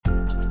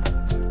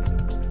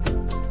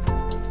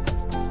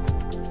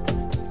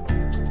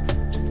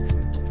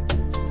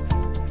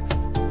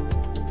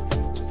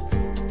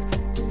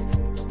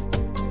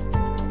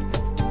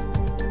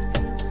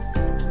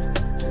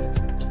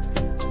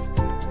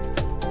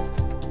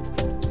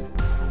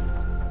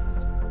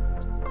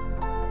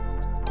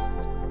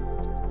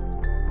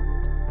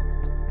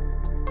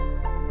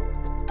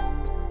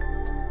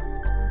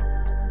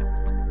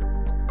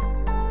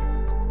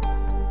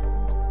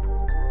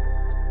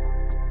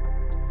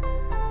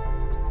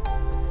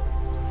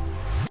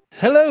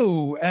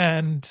Hello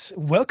and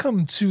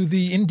welcome to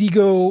the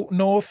Indigo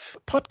North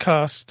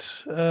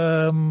podcast.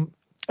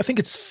 I think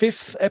it's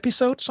 5th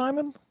episode,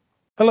 Simon.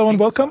 Hello and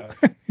welcome.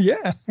 So.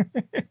 Yeah.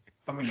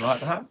 Something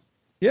like that.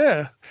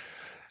 Yeah.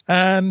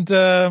 And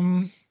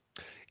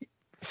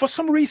for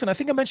some reason, I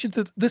think I mentioned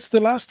this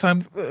the last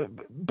time,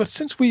 but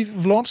since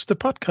we've launched the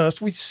podcast,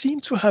 we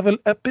seem to have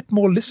a bit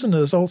more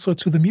listeners also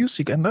to the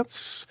music, and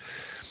that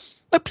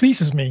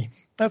pleases me.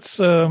 That's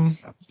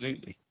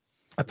absolutely.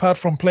 Apart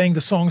from playing the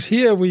songs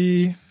here,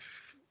 we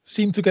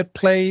seem to get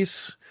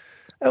plays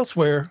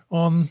elsewhere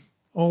on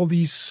all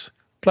these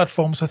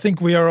platforms. I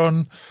think we are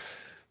on,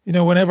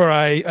 whenever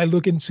I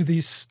look into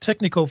these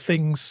technical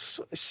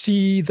things,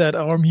 see that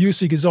our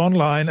music is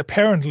online,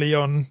 apparently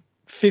on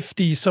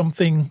 50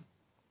 something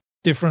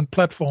different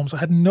platforms. I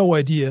had no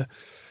idea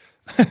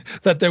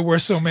that there were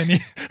so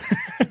many.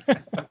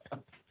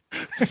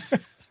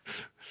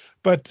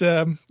 But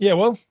there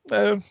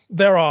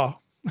are.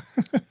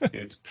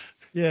 Good.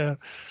 Yeah.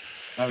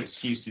 No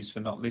excuses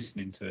for not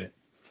listening to it.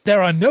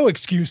 There are no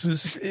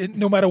excuses.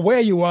 No matter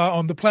where you are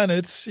on the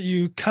planet,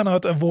 you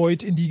cannot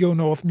avoid Indigo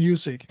North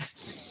music.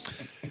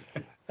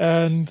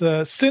 And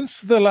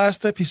since the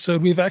last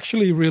episode, we've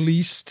actually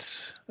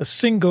released a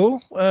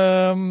single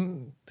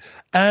and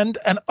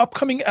an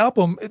upcoming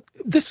album.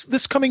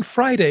 This coming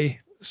Friday,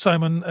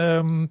 Simon,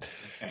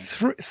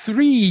 okay.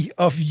 3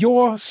 of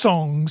your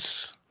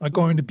songs are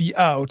going to be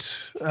out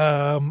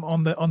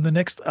on the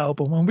next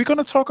album, and we're going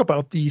to talk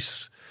about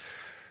these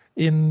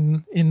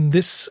in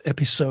this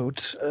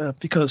episode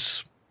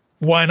because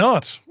why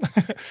not?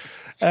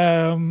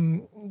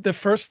 The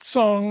first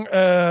song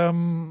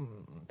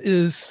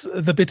is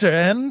The Bitter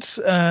End,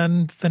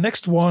 and the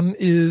next one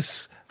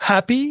is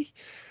Happy,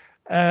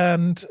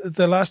 and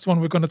the last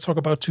one we're going to talk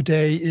about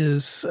today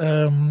is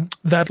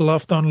That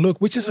Love Don't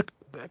Look, which is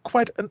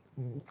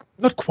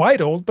not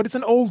quite old, but it's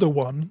an older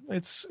one.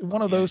 It's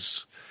one of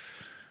those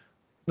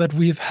that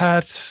we've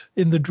had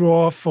in the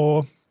drawer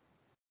for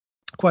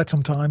quite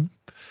some time.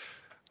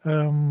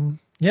 So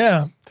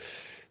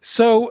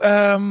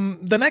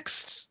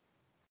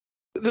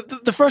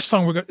the first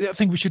song I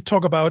think we should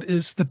talk about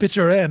is The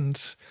Bitter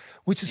End,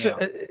 which is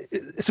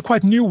it's a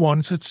quite new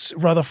one, so it's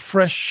rather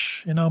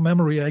fresh in our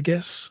memory, I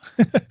guess.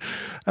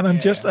 And I'm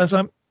just, as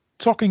I'm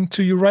talking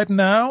to you right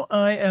now,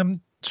 I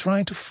am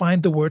trying to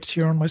find the words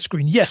here on my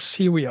screen. Yes,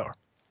 here we are.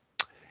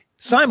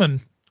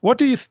 Simon, what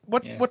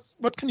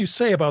can you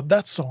say about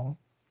that song?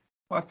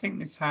 Well, I think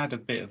this had a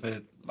bit of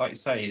a, like you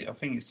say, I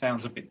think it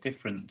sounds a bit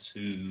different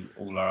to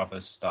all our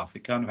other stuff.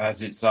 It kind of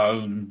has its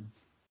own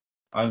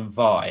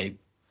vibe.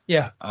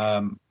 Yeah.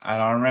 And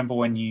I remember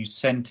when you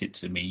sent it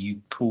to me,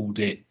 you called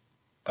it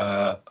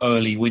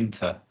early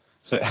winter.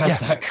 So it has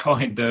that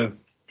kind of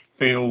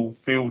feel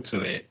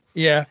to it.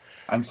 Yeah.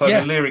 And so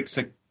the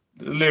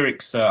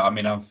lyrics are, I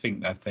mean, I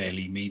think they're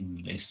fairly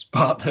meaningless,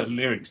 but the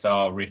lyrics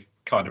are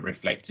kind of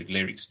reflective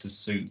lyrics to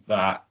suit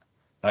that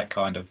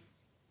kind of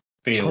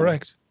feel.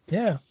 Correct.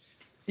 Yeah,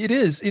 it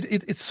is.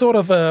 It's sort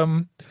of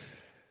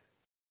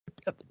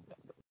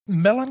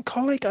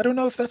melancholic. I don't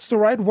know if that's the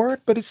right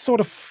word, but it's sort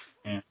of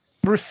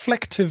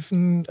reflective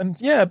and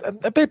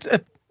a bit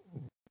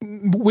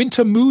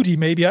winter moody,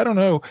 maybe. I don't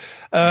know.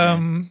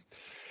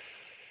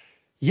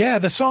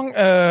 The song,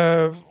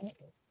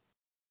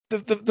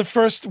 the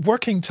first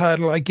working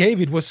title I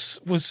gave it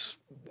was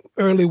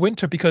Early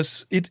Winter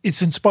because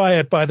it's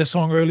inspired by the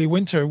song Early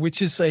Winter,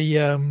 which is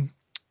a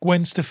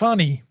Gwen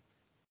Stefani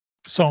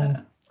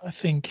song. I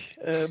think,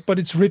 but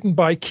it's written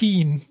by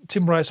Keane,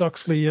 Tim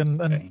Rice-Oxley,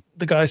 and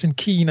the guys in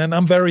Keane, and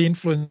I'm very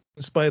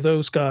influenced by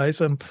those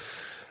guys, and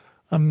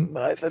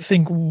I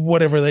think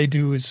whatever they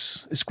do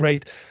is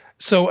great.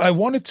 So I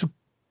wanted to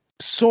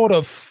sort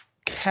of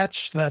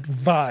catch that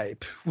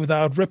vibe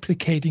without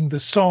replicating the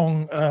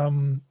song,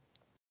 and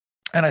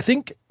I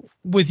think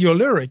with your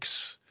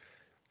lyrics,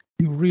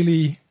 you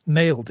really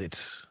nailed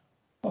it.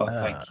 Oh,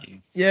 thank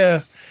you.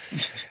 Yeah,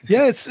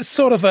 it's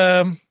sort of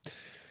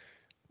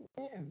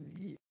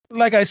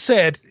like I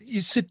said,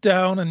 you sit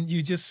down and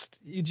you just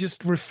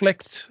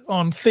reflect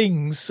on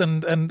things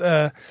and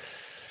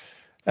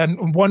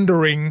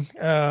wondering,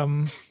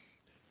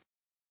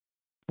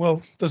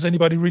 well, does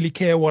anybody really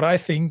care what I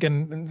think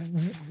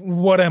and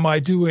what am I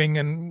doing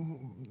and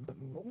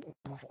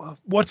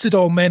what's it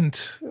all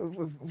meant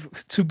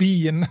to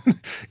be? And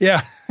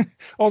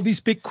all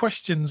these big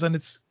questions, and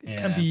it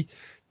can be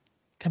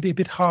a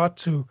bit hard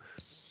to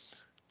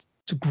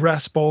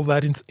grasp all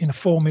that in a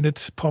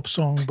 4-minute pop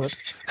song, but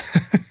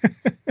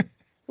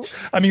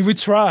I mean, we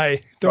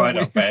try, don't we?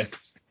 Our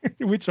best.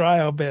 We try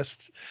our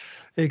best.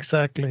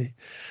 Exactly.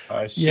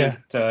 I should,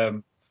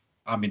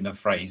 I mean, the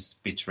phrase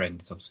bitter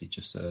end is obviously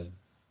just a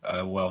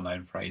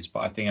well-known phrase,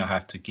 but I think I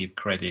have to give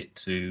credit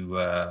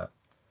to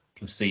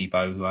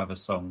Placebo, who have a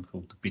song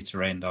called The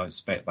Bitter End. I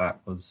expect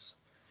that was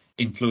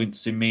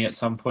influencing me at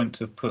some point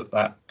to have put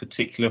that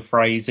particular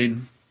phrase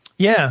in.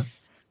 Yeah.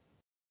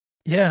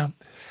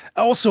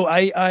 Also,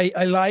 I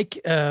like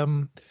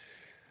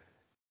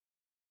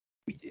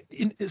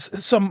in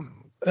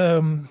some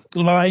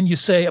line you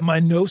say, "My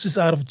nose is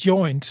out of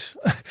joint."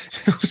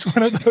 It was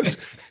one of those.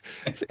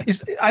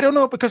 I don't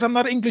know, because I'm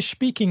not English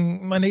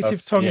speaking. My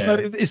native tongue is not.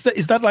 Is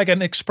that like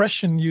an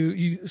expression you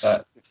use?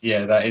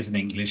 That is an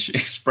English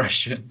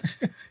expression.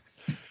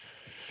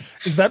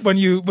 Is that when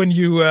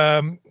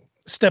you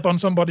step on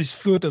somebody's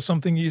foot or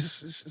something,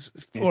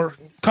 or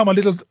come a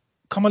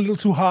little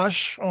too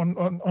harsh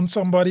on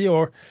somebody,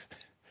 or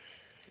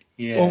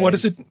what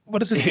is it? What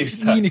does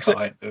it mean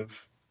exactly?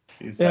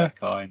 That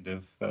kind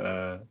of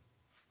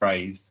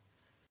phrase?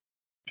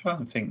 I'm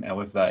trying to think now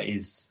whether that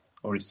is,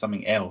 or it's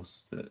something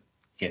else that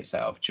gets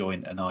out of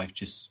joint, and I've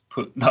just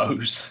put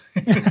nose.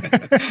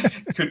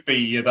 Could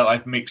be that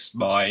I've mixed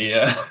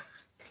my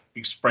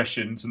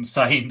expressions and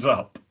sayings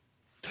up.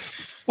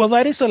 Well,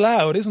 that is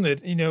allowed, isn't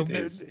it?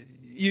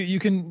 You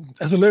can,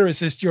 as a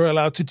lyricist, you're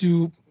allowed to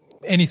do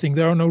anything.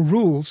 There are no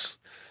rules.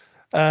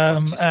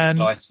 And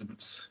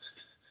license.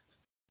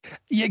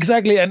 Yeah,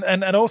 exactly,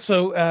 and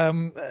also,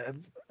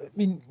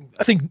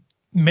 I think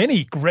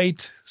many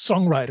great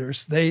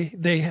songwriters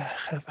they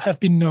have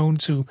been known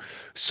to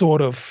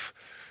sort of,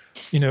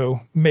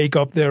 make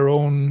up their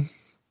own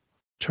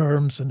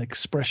terms and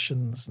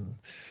expressions, and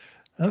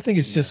I think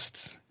it's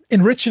just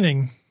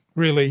enriching,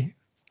 really.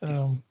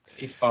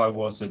 If I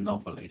was a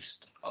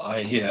novelist,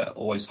 I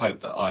always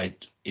hoped that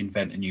I'd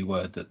invent a new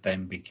word that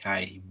then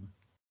became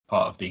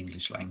part of the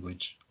English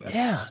language.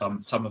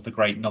 Some of the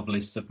great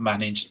novelists have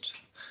managed.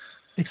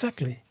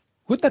 Exactly.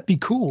 Would that be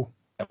cool?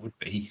 That would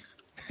be.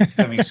 I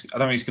don't think it's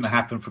going to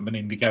happen from an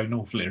Indigo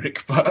North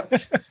lyric,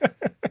 but.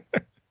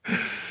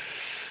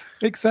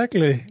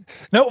 Exactly.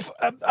 No,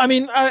 I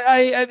mean,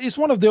 I it's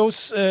one of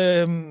those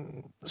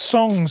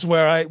songs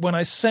where when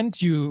I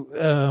sent you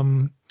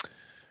the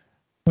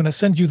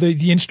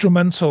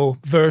instrumental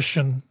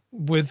version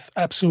with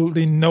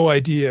absolutely no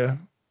idea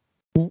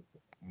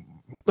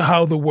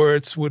how the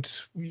words would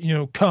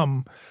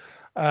come,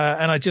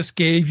 and I just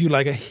gave you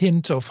like a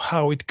hint of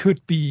how it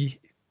could be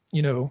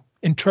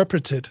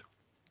interpreted,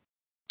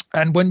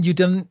 and when you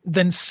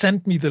then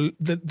sent me the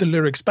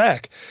lyrics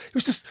back, it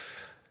was just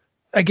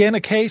again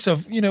a case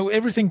of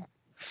everything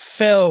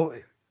fell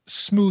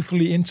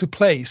smoothly into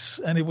place,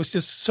 and it was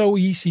just so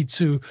easy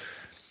to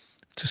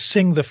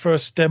sing the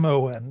first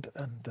demo, and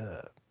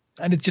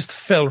it just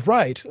felt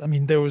right. I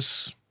mean, there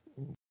was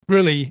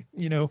really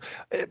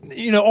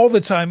all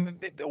the time,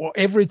 or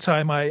every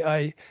time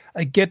I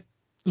get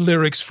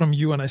lyrics from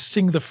you and I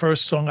sing the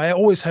first song, I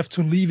always have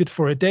to leave it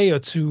for a day or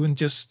two and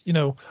just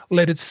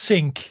let it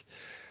sink.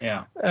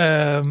 Yeah.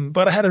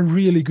 But I had a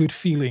really good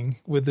feeling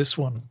with this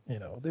one.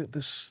 It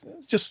was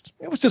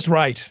just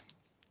right.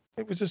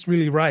 It was just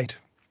really right.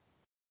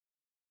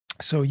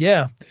 So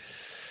yeah.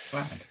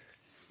 Wow.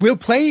 We'll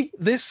play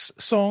this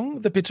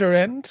song, The Bitter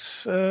End,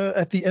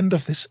 at the end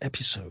of this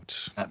episode.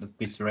 At the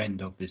bitter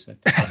end of this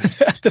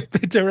episode. At the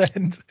bitter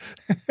end.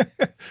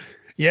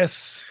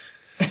 Yes.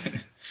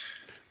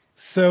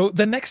 So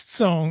the next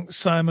song,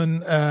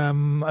 Simon,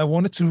 I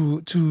wanted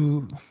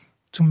to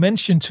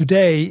mention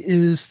today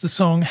is the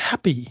song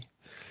Happy,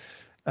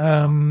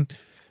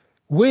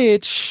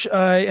 which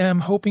I am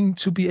hoping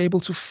to be able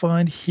to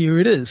find. Here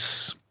it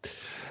is.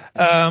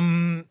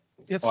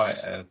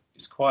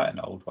 It's quite an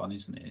old one,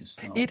 isn't it?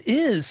 It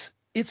is.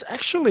 It's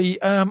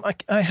actually,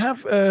 I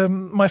have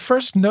my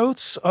first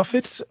notes of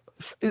it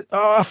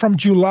are from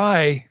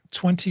July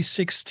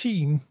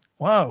 2016.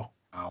 Wow.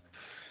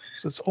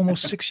 So it's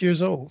almost 6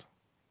 years old.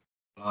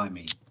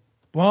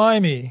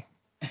 Blimey.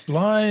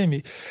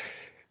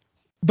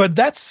 But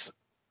that's,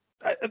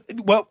 I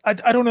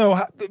don't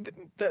know,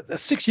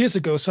 6 years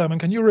ago, Simon,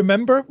 can you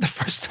remember the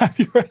first time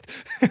you heard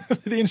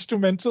the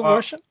instrumental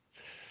version?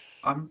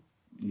 I can't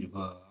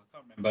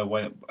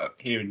remember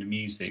hearing the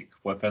music,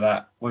 it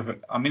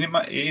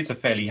is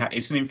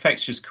it's an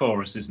infectious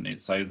chorus, isn't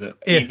it? So that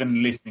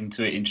even listening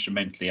to it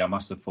instrumentally, I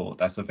must have thought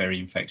that's a very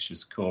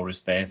infectious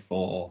chorus,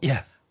 therefore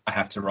I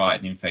have to write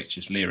an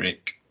infectious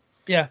lyric.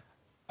 Yeah.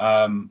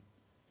 For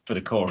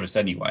the chorus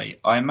anyway.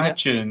 I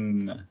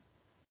imagine,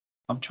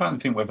 I'm trying to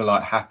think whether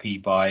like Happy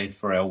by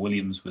Pharrell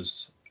Williams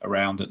was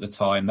around at the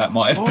time. That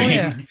might have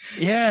been,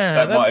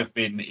 that might have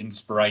been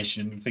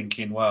inspiration,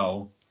 thinking,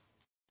 well,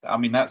 I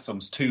mean, that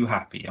song's too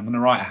happy. I'm going to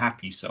write a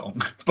happy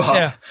song,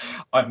 but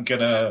I'm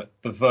going to,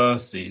 the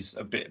verses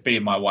a bit be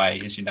in my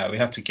way, as you know, we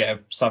have to get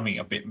something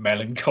a bit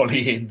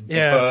melancholy in. The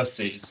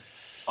verses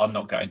are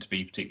not going to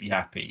be particularly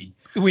happy.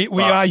 We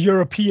are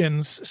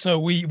Europeans, so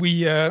we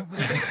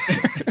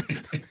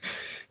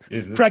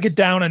drag it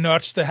down a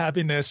notch, the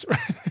happiness.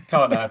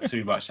 Can't have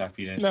too much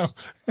happiness.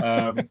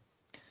 No.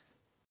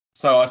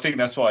 So I think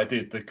that's what I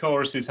did. The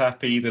chorus is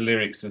happy, the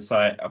lyrics are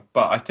saying,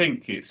 but I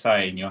think it's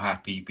saying you're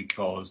happy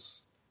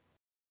because,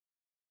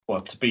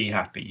 well, to be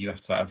happy, you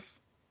have to have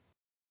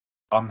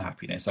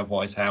unhappiness.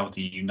 Otherwise, how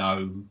do you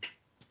know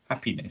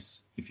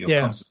happiness? If you're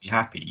constantly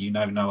happy, you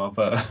know no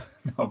other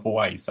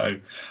way. So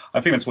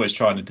I think that's what it's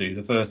trying to do.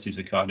 The verses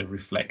are kind of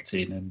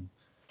reflecting and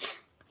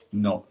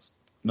not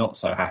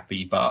so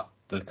happy, but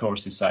the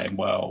chorus is saying,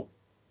 well,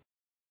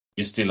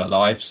 you're still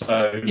alive,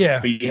 so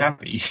be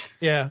happy.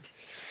 Yeah.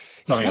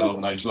 something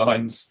along those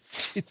lines.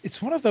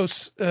 It's one of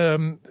those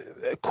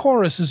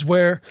choruses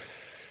where,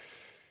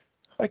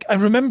 like, I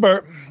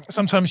remember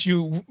sometimes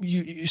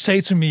you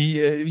say to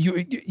me,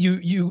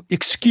 you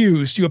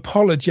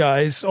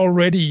apologize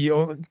already,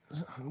 or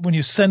when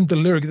you send the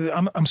lyric,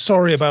 I'm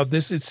sorry about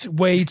this. It's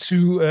way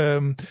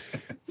too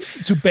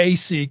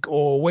basic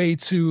or way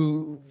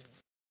too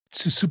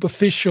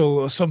superficial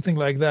or something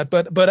like that.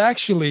 But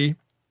actually,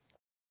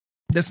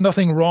 there's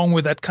nothing wrong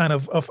with that kind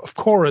of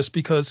chorus,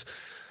 because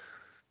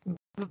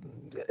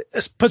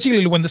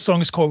particularly when the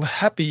song is called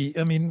Happy,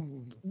 I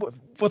mean,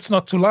 what's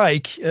not to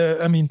like?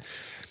 I mean,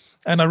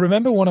 and I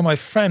remember one of my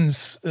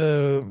friends,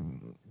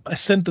 I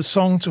sent the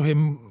song to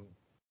him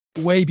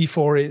way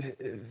before it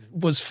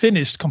was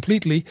finished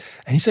completely,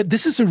 and he said,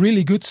 "This is a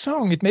really good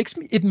song. It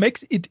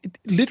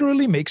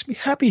literally makes me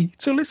happy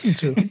to listen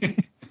to."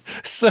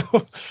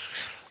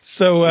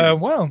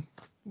 Well.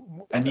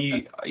 And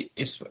it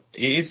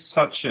is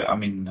such a. I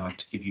mean, I have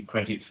to give you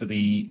credit for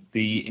the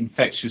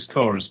infectious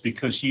chorus,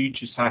 because you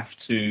just have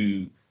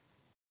to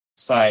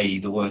say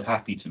the word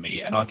happy to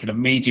me and I can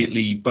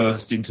immediately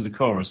burst into the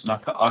chorus, and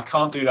I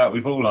can't do that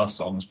with all our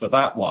songs, but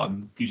that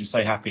one, you just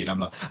say happy and I'm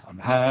like, I'm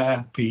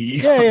happy.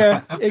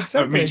 Yeah, exactly.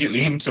 I'm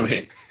immediately into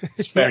it.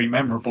 It's very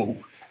memorable.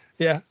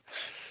 Yeah,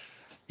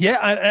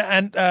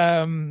 and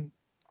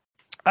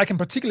I can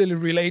particularly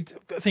relate.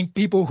 I think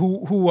people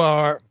who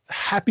are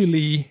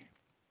happily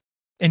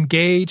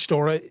engaged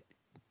or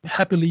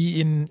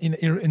happily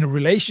in a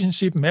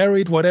relationship,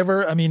 married,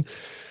 whatever. I mean,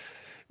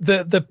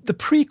 the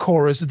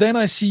pre-chorus, then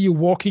I see you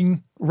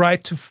walking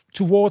right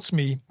towards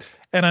me,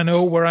 and I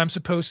know where I'm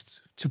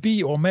supposed to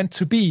be or meant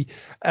to be.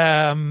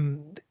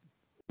 When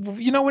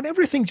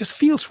everything just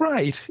feels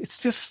right. It's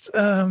just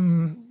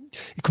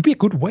it could be a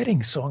good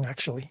wedding song,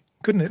 actually,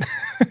 couldn't it?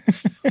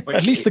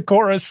 At least the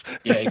chorus.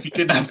 Yeah, if you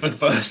didn't have the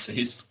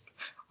verses,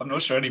 I'm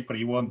not sure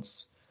anybody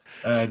wants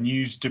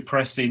news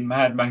depressing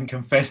madman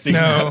confessing.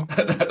 No,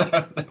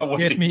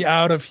 get me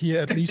out of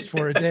here, at least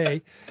for a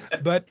day.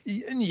 But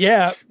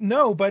yeah,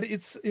 no, but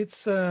it's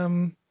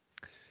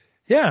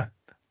yeah,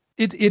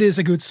 it is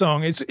a good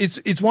song.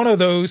 It's one of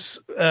those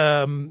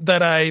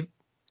that I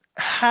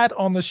had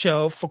on the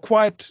shelf for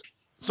quite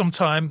some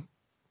time.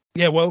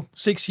 Yeah, well,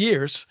 6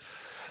 years,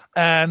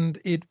 and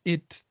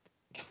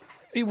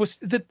it was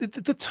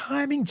the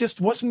timing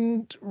just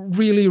wasn't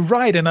really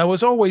right, and I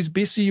was always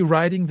busy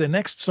writing the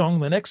next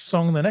song,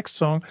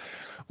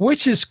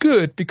 which is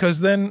good, because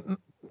then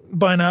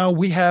by now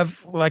we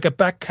have like a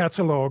back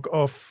catalog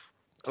of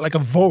like a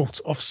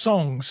vault of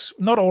songs,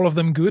 not all of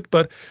them good,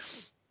 but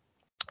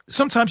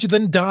sometimes you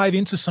then dive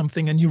into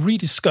something and you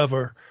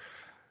rediscover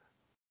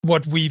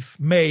what we've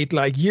made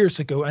like years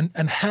ago,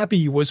 and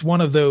Happy was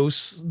one of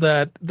those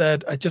that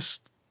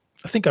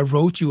I think I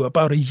wrote you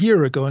about a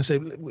year ago and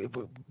said,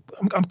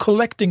 I'm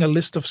collecting a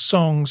list of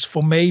songs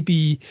for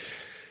maybe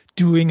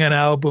doing an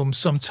album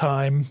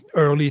sometime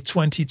early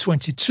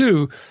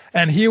 2022.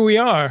 And here we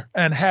are.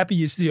 And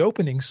Happy is the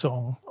opening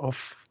song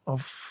of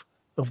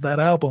that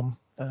album.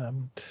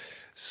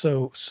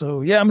 So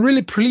yeah, I'm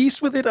really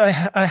pleased with it. I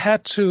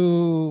had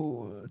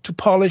to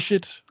polish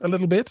it a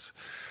little bit,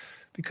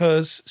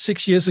 because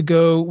 6 years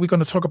ago, we're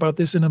going to talk about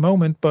this in a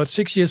moment, but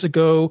 6 years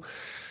ago,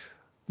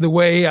 the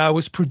way I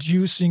was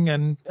producing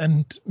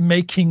and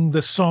making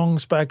the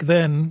songs back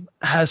then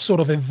has sort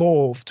of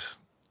evolved.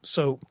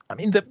 So, I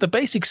mean, the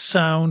basic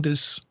sound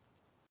is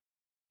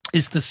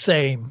the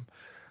same.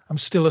 I'm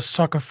still a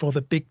sucker for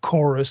the big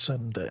chorus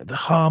and the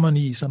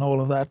harmonies and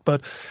all of that.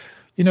 But,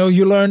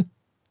 you learn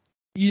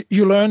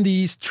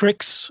these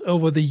tricks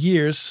over the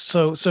years.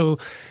 So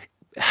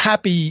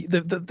Happy,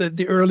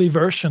 the early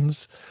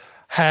versions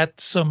had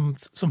some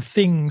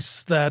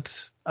things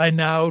that I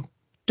now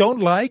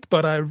don't like,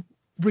 but I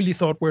really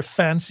thought were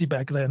fancy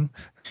back then.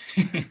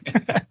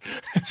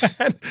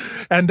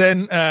 and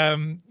then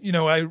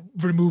I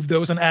removed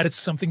those and added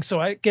something, so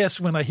I guess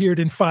when I hear it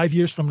in 5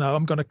 years from now,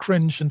 I'm going to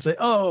cringe and say,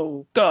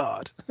 oh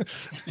God.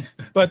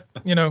 But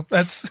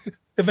that's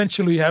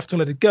eventually you have to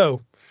let it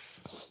go.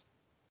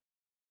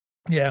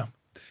 Yeah,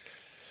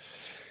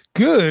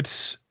 good.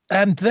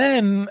 And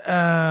then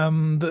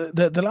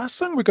the last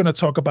song we're going to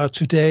talk about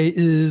today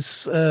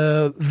is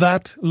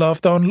That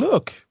Love Don't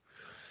Look,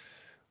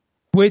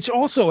 which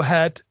also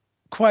had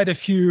quite a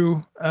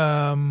few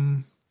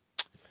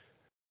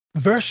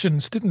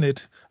versions, didn't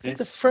it? I think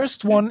the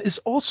first one is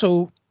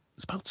also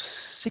about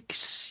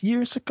 6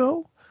 years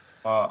ago.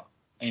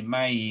 It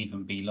may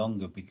even be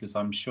longer, because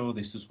I'm sure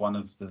this was one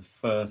of the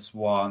first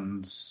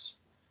ones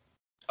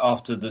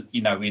after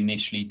we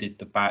initially did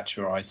the batch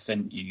where I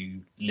sent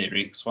you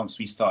lyrics. Once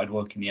we started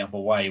working the other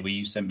way, where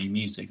you sent me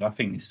music, I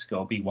think this has got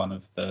to be one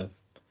of the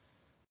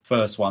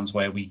first ones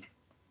where we,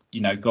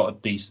 got a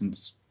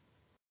decent.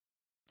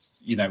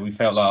 We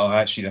felt like, oh,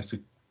 actually, that's a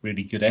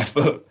really good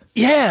effort.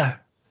 Yeah.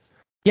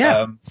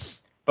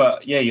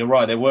 But yeah, you're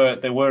right. There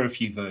were a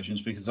few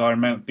versions, because I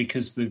remember,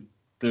 because the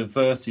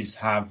verses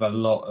have a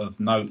lot of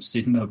notes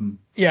in them.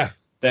 Yeah.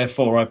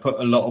 Therefore, I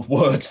put a lot of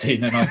words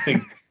in, and I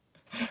think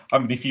I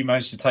mean, if you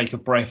managed to take a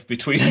breath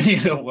between any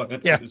of the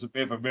words, Yeah. it was a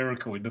bit of a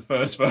miracle in the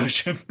first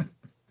version.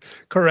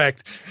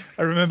 Correct.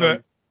 I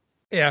remember.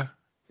 Yeah,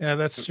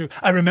 that's true.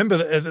 I remember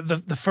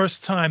the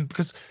first time,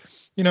 because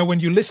when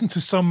you listen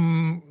to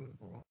some,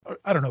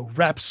 I don't know,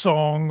 rap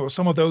song or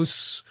some of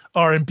those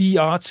R&B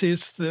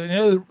artists,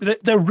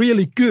 they're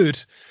really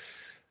good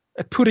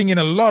at putting in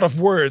a lot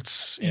of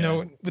words,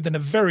 within a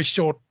very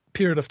short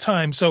period of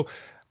time. So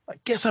I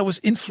guess I was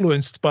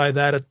influenced by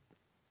that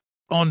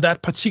on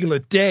that particular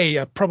day.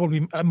 I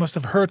must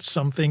have heard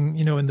something,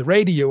 in the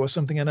radio or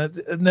something, and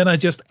then I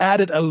just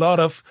added a lot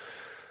of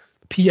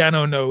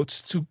piano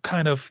notes to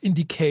kind of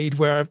indicate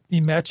where I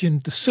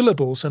imagined the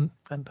syllables and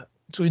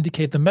to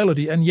indicate the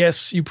melody. And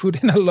yes, you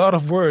put in a lot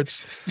of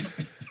words.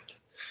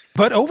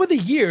 But over the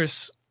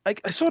years,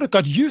 I sort of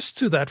got used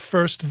to that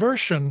first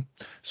version.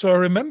 So I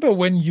remember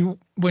when you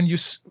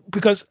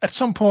because at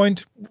some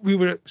point we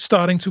were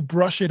starting to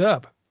brush it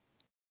up,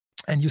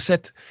 and you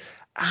said,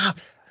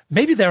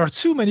 maybe there are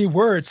too many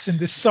words in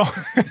this song.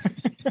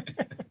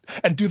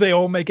 And do they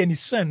all make any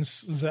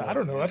sense? I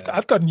don't know. Yeah.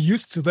 I've gotten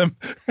used to them.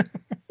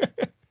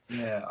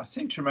 Yeah, I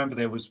seem to remember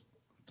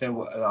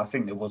I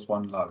think there was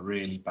one like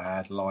really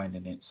bad line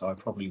in it, so I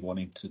probably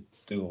wanted to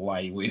do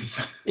away with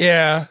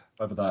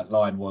whatever that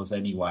line was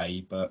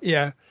anyway. But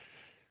yeah,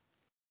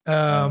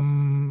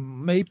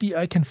 maybe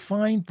I can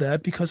find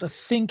that, because I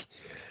think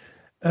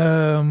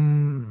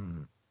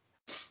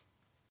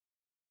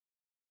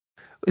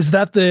is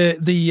that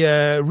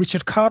the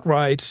Richard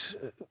Cartwright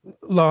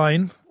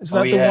line? Is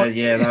that the one?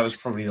 Yeah, that was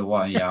probably the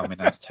one. Yeah, I mean,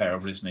 that's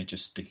terrible, isn't it?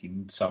 Just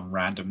sticking some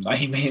random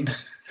name in.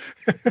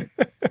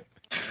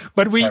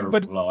 But we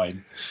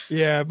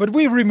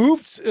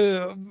removed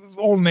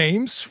all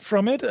names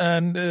from it.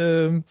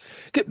 And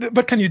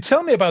but can you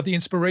tell me about the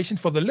inspiration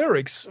for the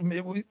lyrics? I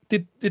mean,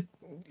 did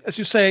as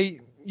you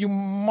say, you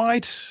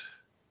might.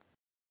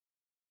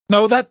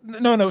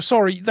 No,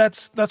 sorry,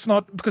 that's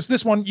not, because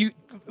this one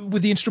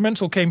with the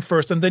instrumental came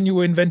first, and then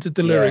you invented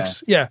the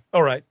lyrics. Yeah,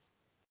 all right.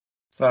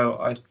 So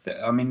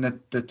I mean,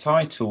 the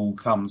title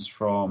comes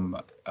from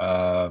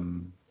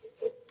an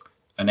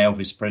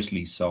Elvis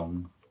Presley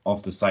song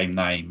of the same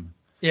name.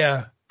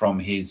 Yeah. From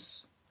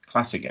his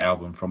classic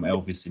album, From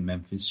Elvis in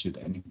Memphis. Should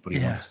anybody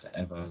want to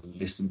ever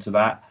listen to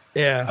that?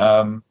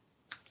 Yeah.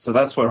 So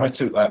that's where I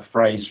took that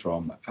phrase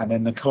from, and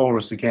then the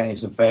chorus again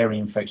is a very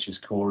infectious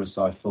chorus.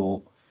 I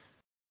thought,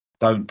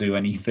 don't do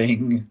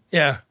anything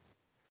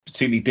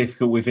particularly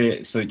difficult with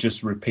it, so it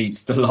just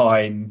repeats the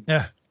line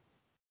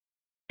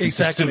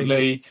consistently.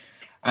 Exactly.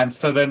 And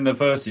so then the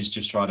verses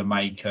just try to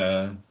make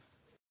a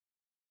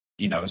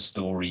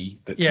story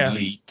that can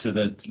lead to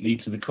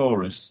the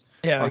chorus.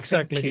 Yeah,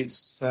 exactly. I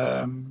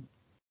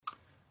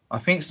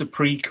think it's the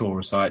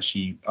pre-chorus.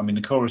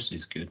 The chorus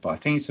is good, but I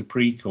think it's the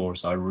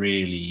pre-chorus I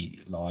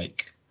really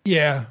like.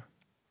 Yeah.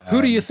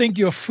 Who do you think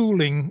you're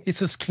fooling?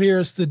 It's as clear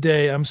as the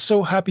day. I'm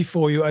so happy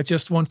for you. I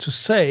just want to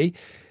say,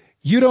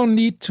 you don't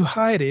need to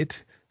hide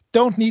it.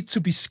 Don't need to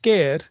be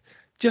scared.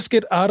 Just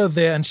get out of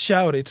there and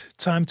shout it.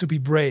 Time to be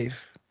brave.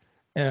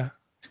 Yeah.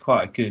 It's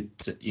quite a good,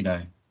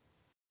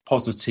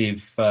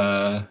 positive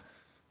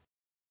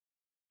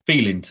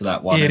feeling to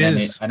that one.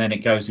 And then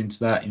it goes into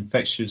that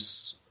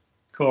infectious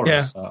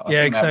chorus. Yeah, I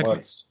think exactly. That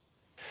works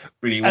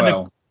really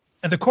well.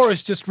 And the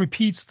chorus just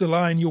repeats the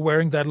line, "You're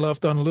wearing that love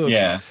done look."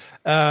 Yeah.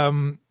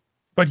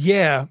 But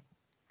yeah,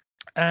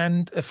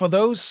 and for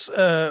those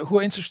who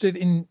are interested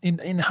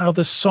in how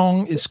the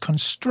song is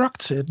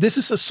constructed, this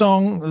is a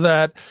song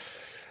that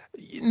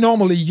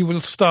normally you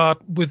will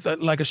start with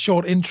like a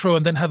short intro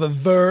and then have a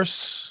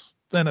verse,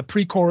 then a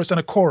pre-chorus and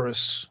a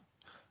chorus,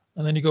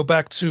 and then you go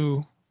back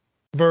to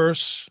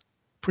verse,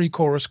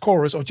 pre-chorus,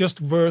 chorus, or just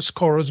verse,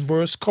 chorus,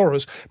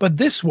 But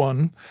this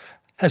one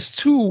has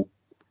two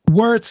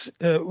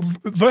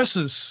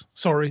verses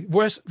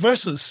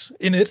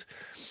in it.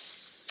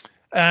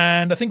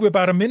 And I think we're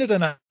about a minute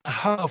and a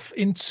half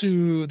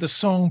into the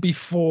song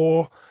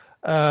before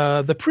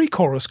the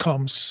pre-chorus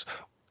comes.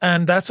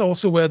 And that's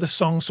also where the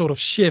song sort of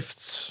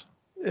shifts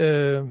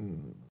a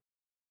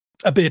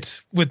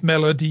bit with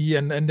melody,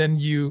 and then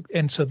you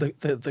enter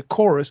the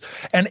chorus.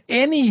 And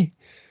any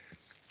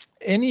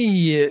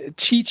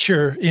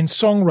teacher in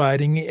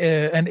songwriting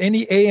and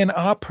any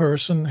A&R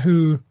person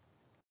who,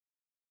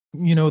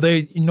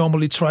 they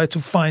normally try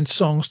to find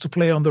songs to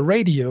play on the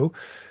radio,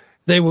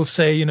 they will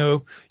say,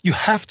 you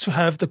have to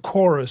have the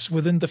chorus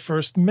within the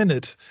first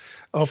minute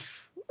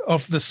of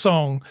the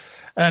song,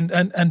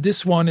 and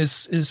this one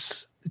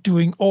is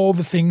doing all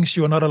the things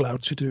you are not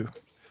allowed to do.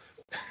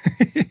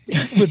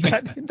 With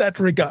that, in that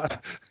regard.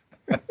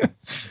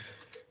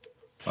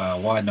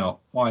 Well, why not?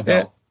 Why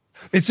not?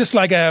 It's just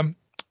like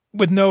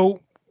with no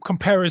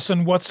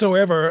comparison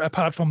whatsoever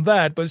apart from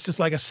that, but it's just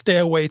like a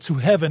stairway to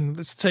heaven.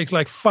 It takes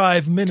like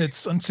 5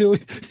 minutes until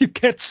you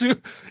get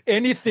to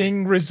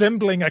anything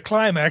resembling a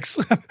climax.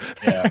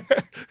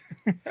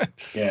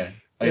 Yeah.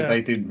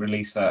 They didn't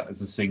release that as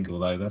a single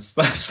though. That's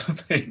the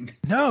thing.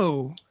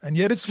 No, and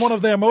yet it's one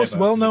of their most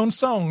well-known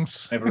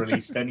songs. Never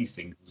released any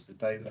singles, did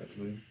they?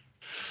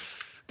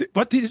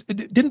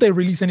 Didn't they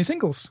release any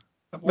singles?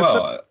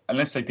 Well,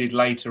 unless they did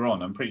later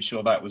on, I'm pretty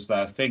sure that was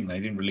their thing. They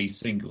didn't release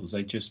singles;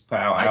 they just put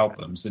out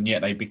albums, and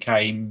yet they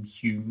became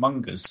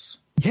humongous.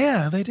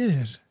 Yeah, they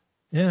did.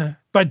 Yeah,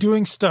 by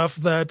doing stuff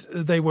that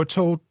they were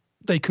told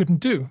they couldn't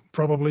do,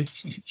 probably.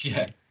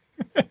 Yeah,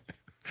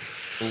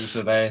 rules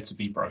are there to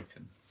be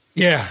broken.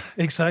 Yeah,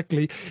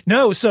 exactly.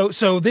 No,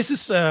 so this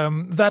is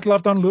That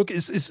Love Don't Look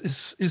is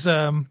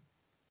an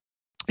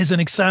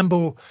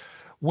example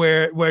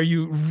where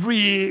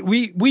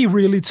we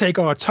really take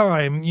our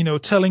time,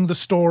 telling the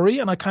story,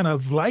 and I kind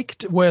of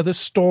liked where the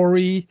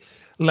story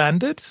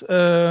landed.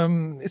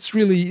 It's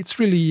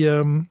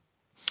really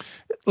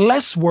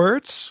less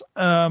words.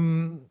 I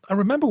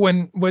remember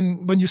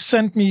when you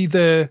sent me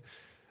the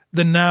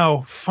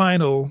now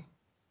final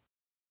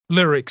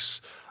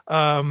lyrics,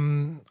 I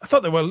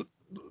thought there were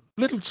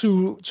little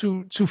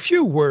too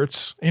few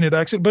words in it,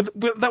 actually, but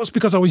that was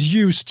because I was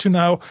used to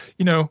now,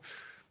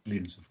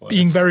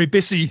 being very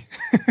busy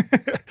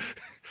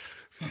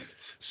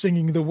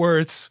singing the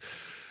words.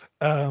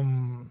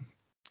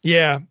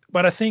 Yeah,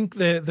 but I think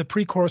the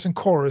pre-chorus and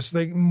chorus,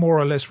 they more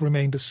or less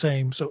remained the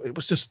same. So it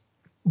was just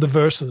the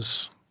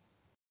verses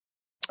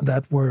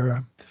that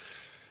were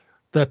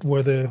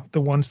the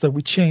ones that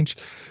we changed.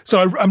 So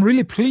I'm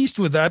really pleased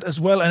with that as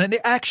well. And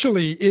it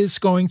actually is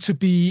going to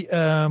be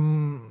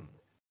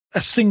a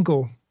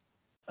single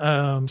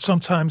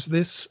sometime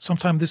this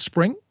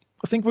spring.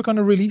 I think we're going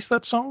to release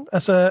that song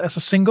as a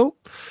single.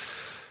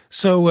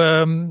 So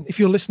if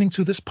you're listening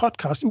to this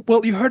podcast,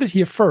 well, you heard it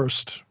here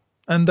first,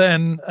 and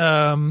then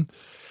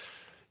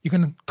you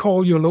can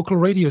call your local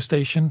radio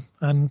station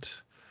and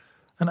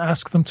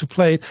ask them to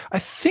play it. I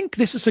think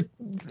this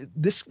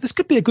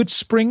could be a good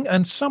spring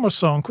and summer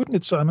song, couldn't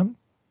it, Simon?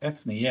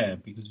 Definitely, yeah,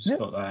 because it's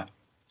got that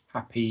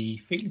happy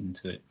feeling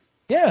to it.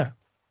 Yeah.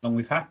 Along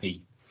with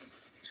happy,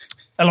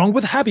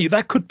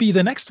 that could be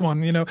the next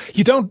one.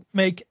 You don't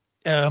make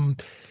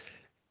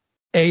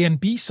A and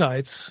B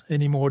sides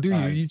anymore, do you?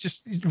 No. You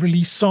just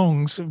release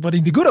songs. But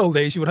in the good old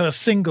days, you would have a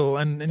single,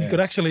 and you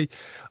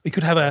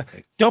could have a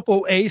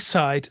double A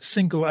side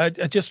single. I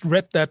just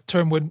read that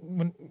term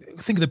when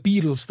I think the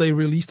Beatles, they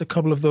released a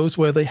couple of those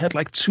where they had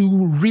like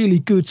two really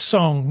good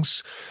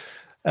songs.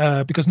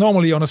 Because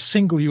normally on a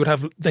single you would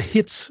have the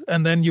hits,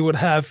 and then you would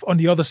have on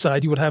the other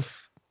side you would have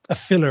a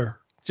filler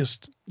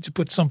just to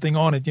put something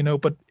on it,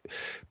 But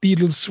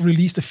Beatles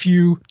released a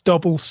few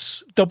double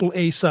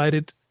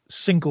A-sided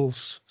single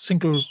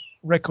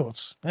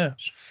records. Yeah.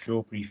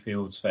 Strawberry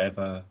Fields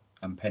Forever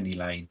and Penny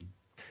Lane.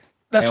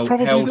 That's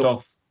held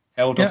off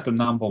the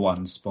number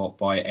one spot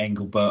by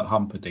Engelbert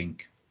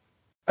Humperdinck.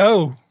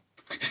 Oh.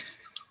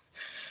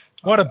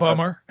 What a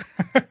bummer.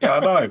 Yeah, I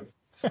know.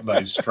 Some of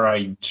those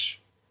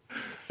strange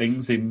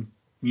things in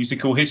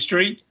musical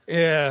history.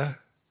 Yeah.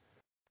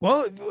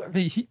 Well,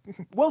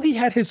 he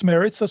had his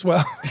merits as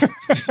well.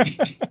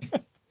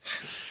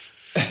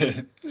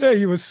 Yeah,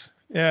 he was.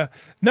 Yeah.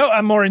 No,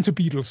 I'm more into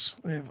Beatles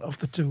of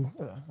the two.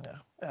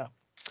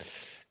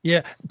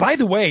 Yeah. By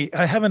the way,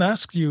 I haven't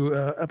asked you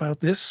about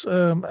this.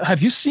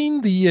 Have you seen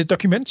the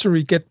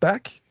documentary Get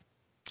Back?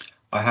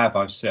 I have.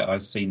 I've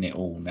seen it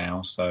all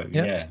now. So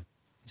yeah.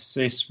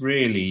 It's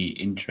really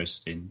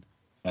interesting,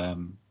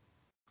 and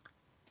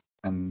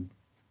a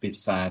bit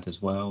sad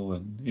as well.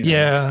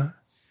 And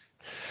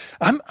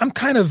I'm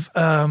kind of.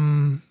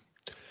 I'm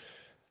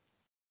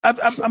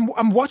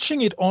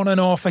watching it on and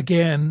off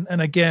again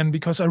and again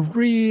because I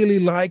really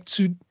like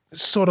to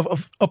sort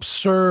of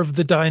observe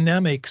the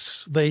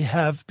dynamics they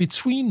have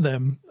between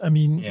them. I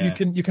mean,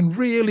 you can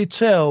really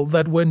tell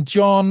that when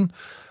John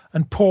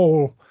and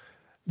Paul,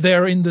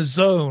 they're in the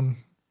zone,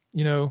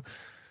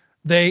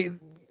 they're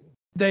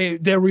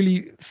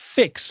really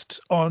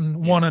fixed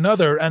on one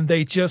another, and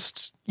they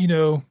just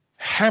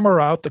hammer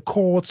out the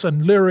chords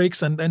and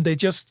lyrics, and they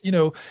just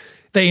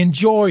they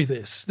enjoy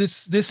this.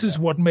 This is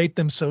what made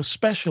them so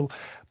special.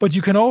 But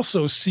you can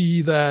also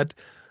see that,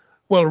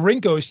 well,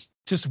 Ringo is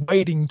just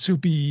waiting to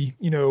be,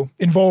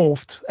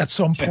 involved at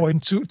some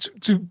point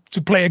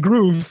to play a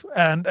groove,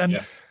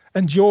 and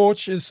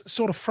George is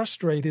sort of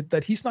frustrated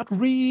that he's not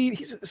really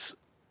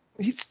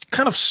he's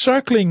kind of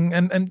circling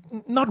and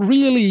not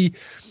really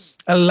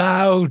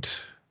allowed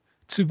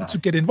to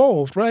get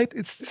involved, right?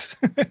 It's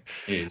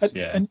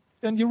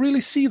and you really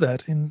see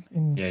that in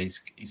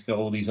he's got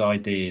all these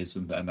ideas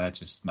and they're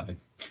just no.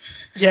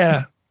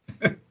 Yeah.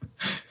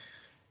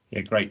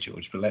 Yeah, great,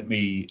 George, but let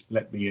me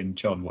and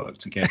John work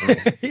together.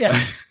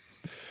 Yeah.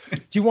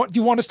 Do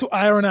you want us to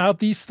iron out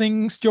these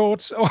things,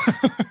 George?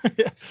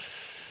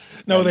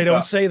 No, they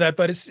don't say that,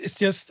 but it's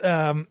just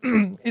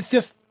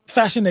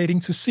fascinating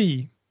to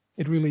see.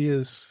 It really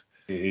is.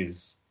 It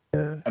is.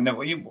 Yeah. And then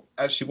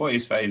what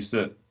is fair is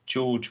that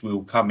George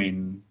will come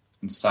in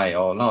and say,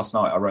 "Oh, last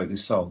night I wrote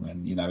this song,"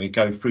 and he'd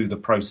go through the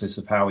process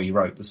of how he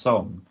wrote the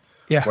song.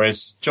 Yeah.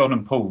 Whereas John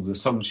and Paul, the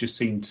songs just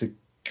seem to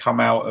come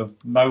out of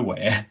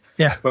nowhere.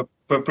 Yeah. But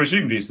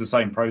presumably it's the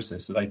same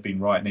process that they've been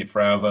writing it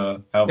for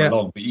however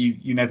long. But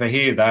you never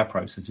hear their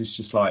process. It's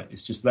just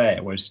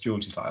there. Whereas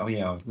George is like, "Oh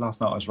yeah,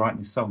 last night I was writing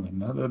this song,"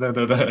 and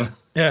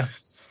Yeah.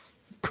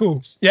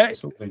 Cool. Yeah.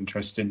 It's all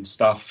interesting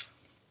stuff.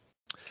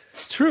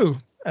 True.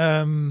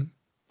 And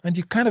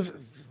you kind of,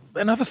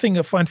 another thing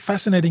I find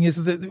fascinating is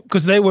that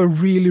because they were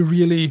really,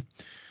 really,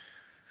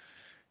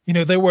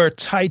 they were a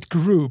tight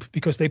group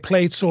because they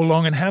played so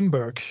long in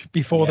Hamburg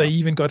before they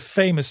even got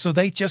famous. So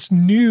they just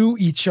knew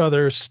each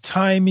other's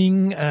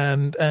timing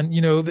and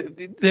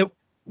they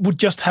would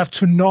just have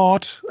to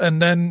nod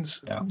and then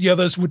the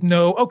others would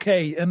know,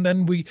 okay. And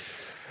then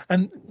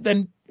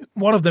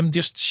one of them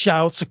just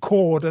shouts a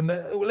chord and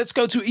let's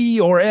go to E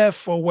or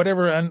F or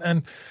whatever.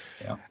 And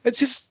it's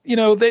just,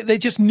 they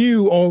just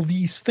knew all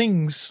these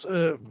things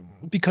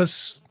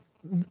because,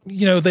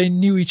 they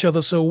knew each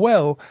other so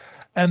well.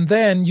 And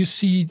then you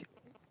see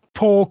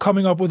Paul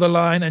coming up with a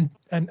line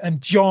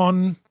and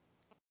John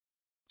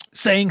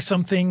saying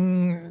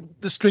something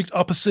the strict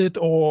opposite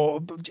or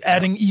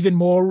adding even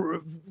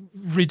more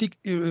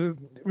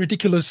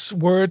ridiculous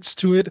words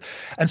to it.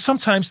 And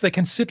sometimes they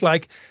can sit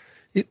like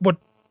what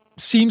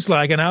seems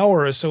like an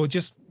hour or so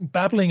just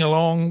babbling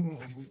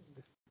along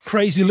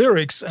crazy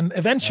lyrics, and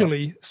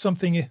eventually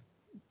something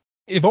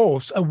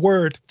evolves. A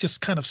word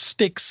just kind of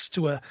sticks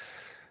to a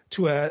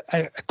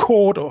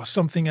chord or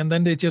something, and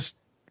then they just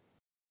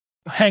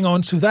hang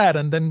on to that,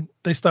 and then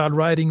they start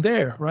writing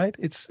there. Right?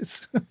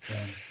 It's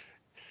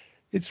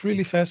it's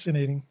really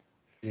fascinating.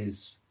 It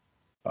is.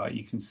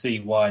 You can see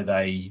why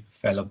they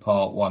fell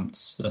apart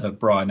once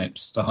Brian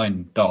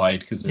Epstein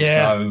died, because there's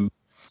no.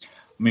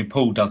 I mean,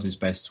 Paul does his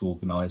best to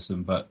organise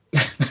them, but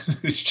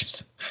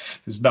there's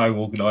no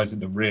organising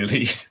them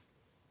really.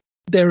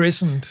 There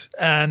isn't,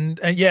 and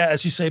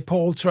as you say,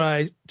 Paul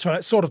tries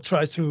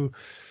to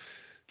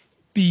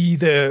be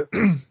the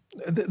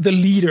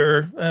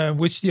leader,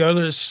 which the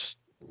others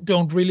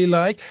don't really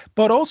like.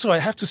 But also, I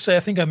have to say,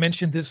 I think I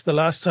mentioned this the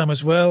last time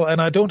as well,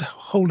 and I don't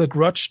hold a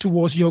grudge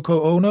towards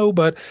Yoko Ono,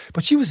 but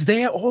she was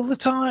there all the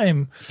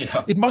time.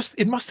 Yeah. It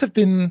must have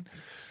been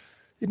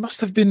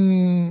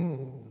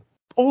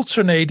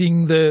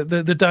alternating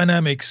the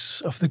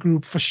dynamics of the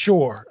group for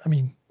sure. I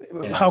mean,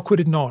 how could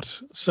it not?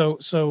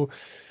 So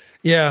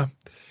yeah,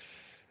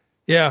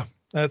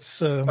 that's.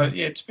 But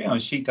to be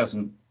honest, she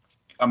doesn't.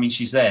 I mean,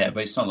 she's there,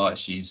 but it's not like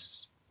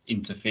she's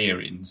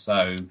interfering.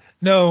 So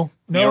no,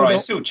 you're right. It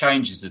still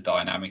changes the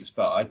dynamics,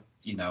 but I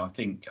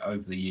think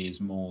over the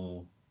years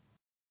more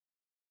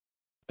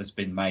has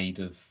been made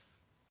of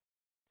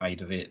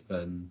it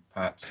than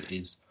perhaps it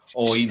is,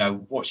 or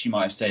what she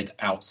might have said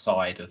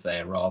outside of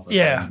there rather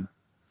than.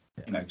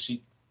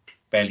 She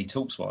barely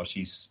talks while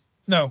she's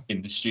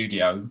in the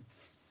studio.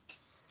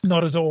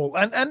 Not at all.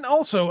 And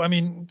also, I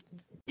mean,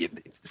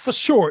 for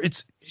sure,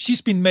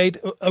 she's been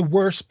made a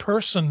worse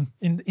person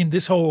in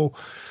this whole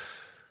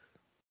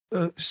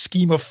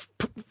scheme of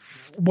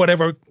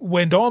whatever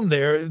went on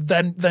there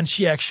than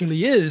she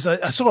actually is.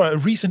 I saw a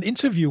recent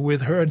interview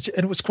with her, and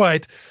it was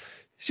quite.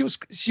 She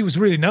was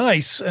really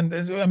nice, and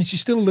I mean, she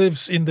still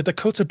lives in the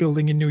Dakota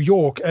Building in New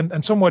York,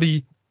 and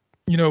somebody,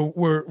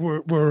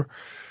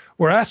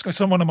 were asking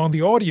someone among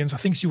the audience, I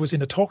think she was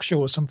in a talk show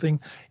or something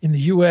in the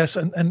US,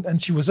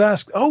 and she was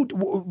asked,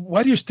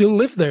 why do you still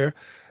live there?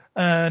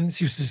 And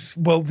she says,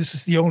 well, this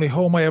is the only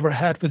home I ever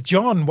had with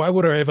John. Why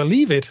would I ever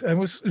leave it? And it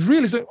was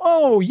really so,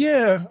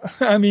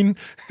 I mean,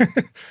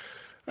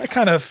 I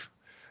kind of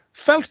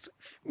felt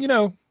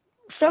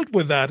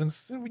with that. And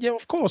so,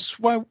 of course,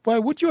 why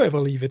would you ever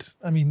leave it?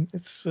 I mean,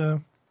 it's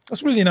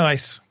really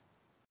nice.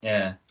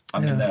 Yeah, I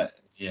mean that.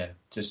 Yeah,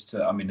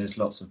 there's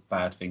lots of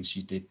bad things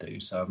she did do,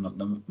 so I'm not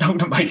going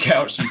to make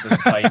out she's a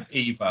saint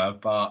either.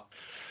 But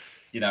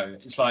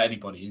it's like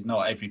anybody.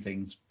 Not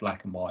everything's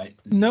black and white.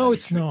 No,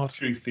 it's not.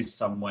 Truth is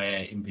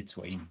somewhere in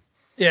between.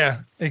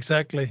 Yeah,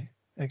 exactly.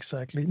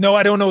 No,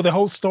 I don't know the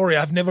whole story.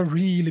 I've never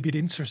really been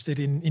interested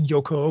in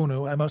Yoko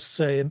Ono, I must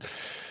say,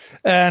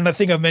 and I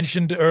think I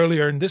mentioned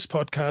earlier in this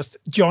podcast,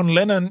 John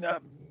Lennon.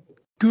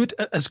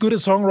 As good a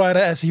songwriter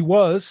as he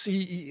was,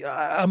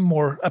 I'm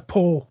more a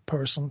Paul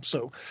person,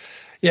 so.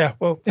 Yeah,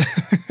 well,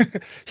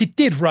 he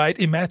did write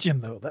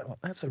Imagine, though.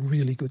 That's a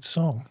really good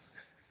song.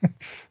 It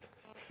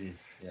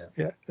is,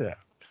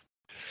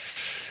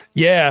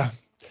 Yeah.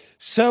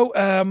 So,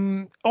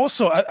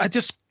 also, I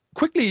just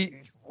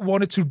quickly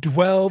wanted to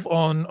dwell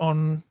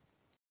on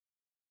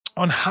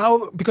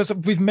how, because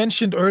we've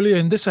mentioned earlier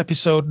in this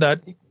episode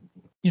that,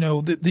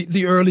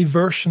 the early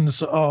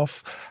versions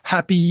of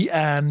Happy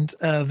and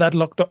That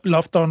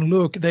Love Don't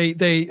Look, I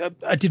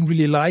didn't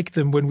really like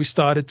them when we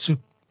started to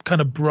kind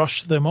of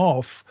brush them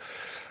off.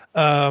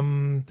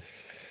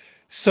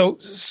 So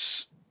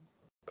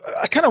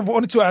I kind of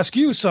wanted to ask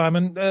you,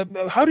 Simon,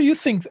 how do you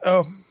think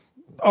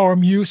our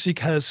music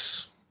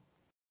has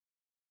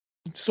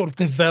sort of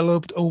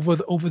developed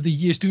over the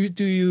years? Do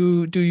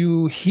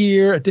you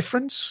hear a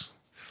difference?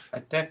 I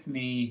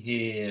definitely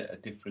hear a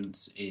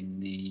difference in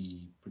the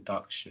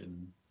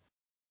production.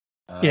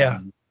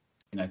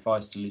 If I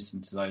was to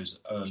listen to those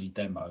early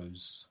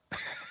demos,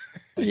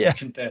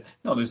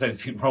 not there's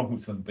anything wrong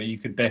with them, but you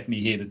could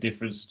definitely hear the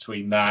difference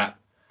between that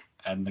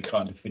and the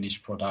kind of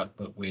finished product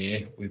that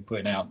we're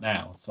putting out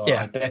now. So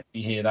I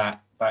definitely hear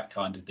that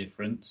kind of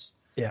difference.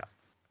 Yeah.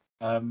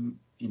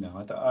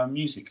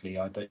 Musically,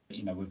 I don't.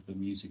 With the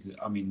music,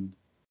 I mean,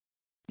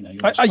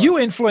 Are you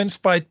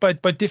influenced by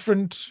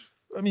different?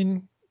 I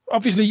mean,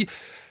 obviously,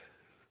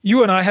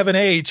 you and I have an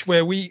age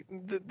where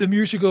the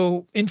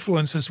musical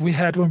influences we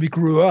had when we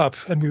grew up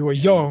and we were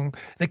young,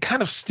 they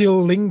kind of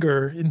still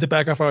linger in the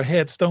back of our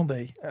heads, don't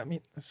they? I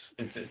mean,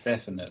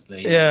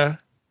 definitely. Yeah.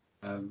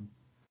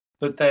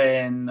 But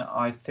then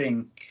I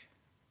think,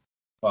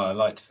 well, I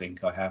like to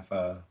think I have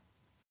a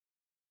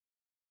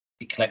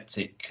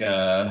eclectic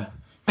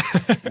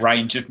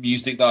range of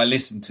music that I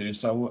listen to.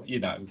 So,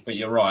 but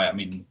you're right. I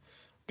mean,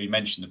 we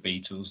mentioned the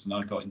Beatles, and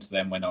I got into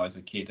them when I was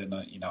a kid, and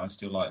I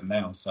still like them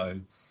now. So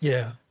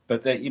yeah.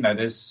 But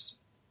there's,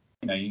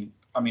 I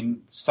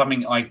mean,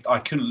 something I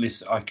couldn't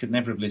listen. I could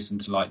never have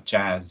listened to like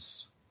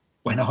jazz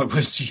when I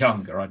was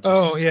younger.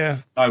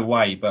 No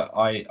way. But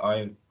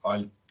I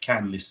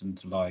can listen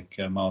to like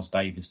Miles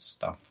Davis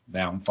stuff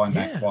now and find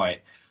that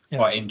quite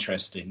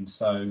interesting.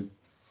 So,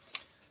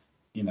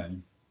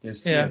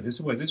 there's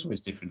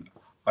always different.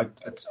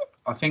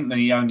 I think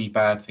the only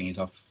bad thing is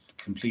I've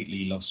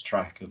completely lost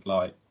track of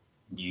like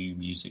new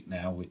music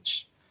now,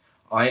 which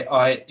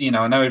I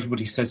know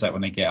everybody says that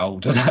when they get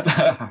older that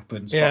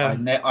happens, but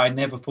I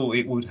never thought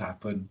it would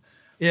happen.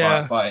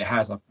 Yeah, but it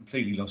has. I've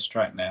completely lost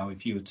track now.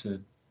 If you were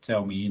to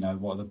tell me,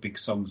 what are the big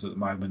songs at the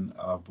moment,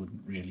 I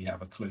wouldn't really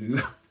have a clue.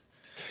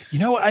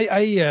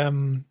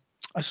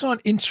 I saw an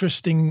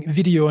interesting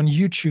video on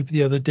YouTube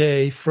the other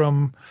day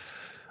from,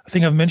 I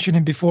think I've mentioned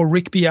him before,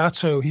 Rick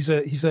Beato. He's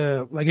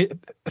a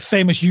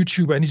famous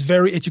YouTuber, and he's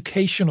very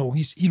educational.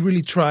 He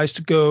really tries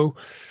to go,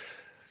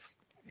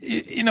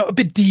 a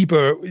bit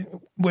deeper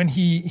when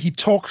he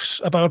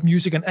talks about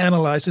music and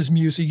analyzes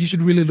music. You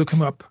should really look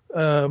him up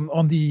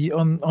on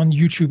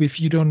YouTube if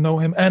you don't know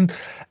him.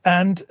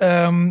 And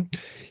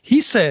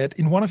he said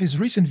in one of his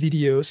recent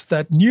videos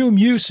that new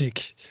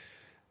music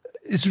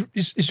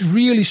is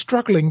really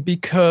struggling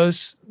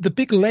because the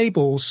big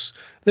labels,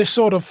 they're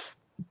sort of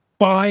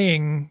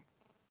buying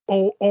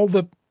all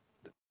the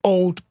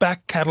old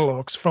back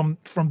catalogs from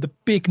the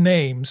big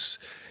names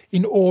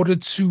in order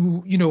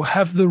to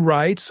have the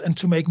rights and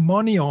to make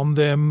money on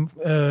them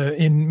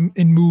in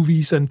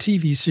movies and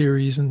TV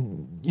series,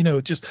 and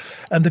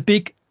and the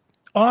big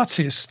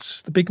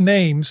artists, the big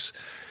names,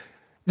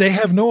 they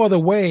have no other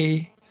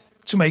way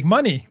to make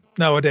money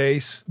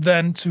nowadays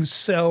than to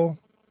sell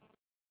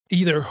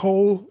either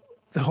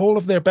the whole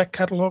of their back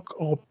catalog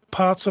or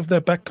parts of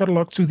their back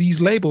catalog to these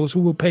labels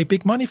who will pay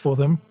big money for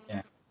them.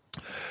 Yeah.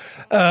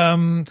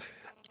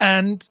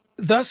 And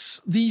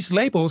thus these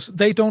labels,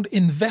 they don't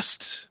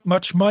invest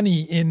much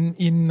money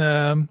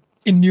in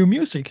new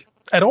music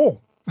at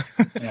all.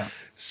 Yeah.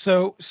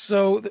 So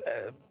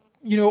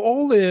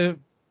all the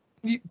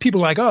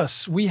people like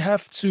us, we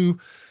have to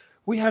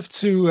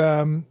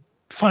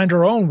find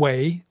our own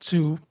way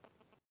to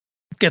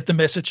get the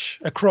message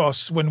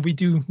across when we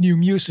do new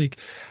music,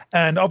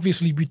 and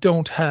obviously we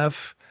don't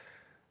have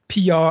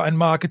PR and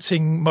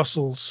marketing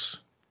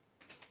muscles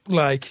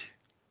like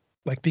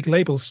big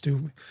labels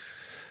do.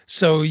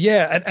 So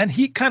and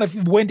he kind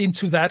of went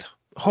into that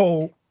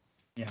whole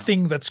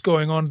thing that's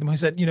going on. He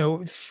said,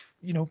 new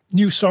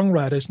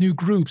songwriters, new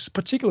groups,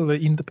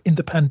 particularly in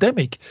the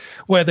pandemic,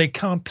 where they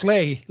can't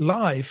play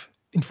live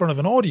in front of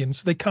an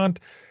audience, they can't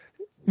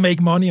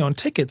make money on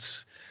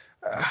tickets.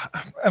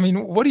 I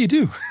mean, what do you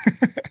do?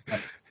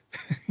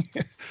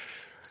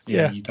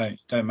 You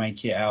don't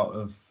make it out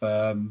of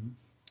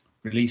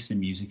releasing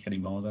music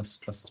anymore. That's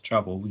the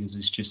trouble, because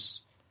it's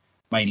just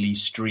mainly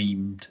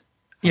streamed.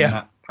 And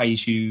that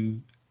pays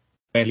you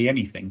barely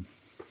anything.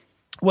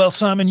 Well,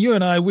 Simon, you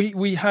and I,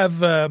 we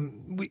have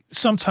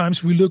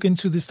sometimes we look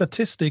into the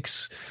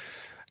statistics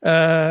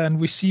and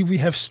we see we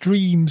have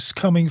streams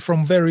coming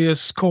from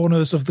various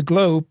corners of the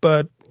globe,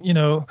 but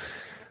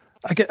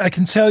I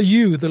can tell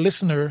you, the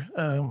listener,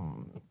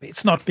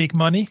 it's not big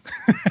money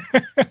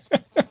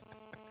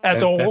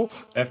at all.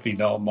 Definitely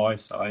not on my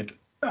side.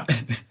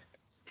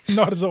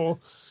 Not at all.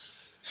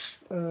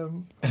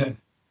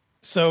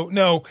 So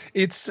no,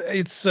 it's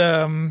a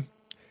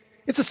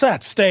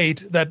sad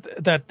state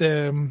that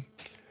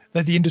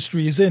the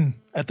industry is in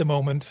at the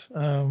moment,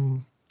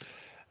 and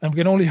we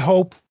can only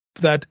hope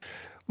that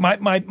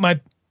my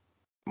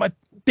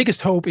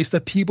biggest hope is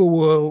that people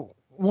will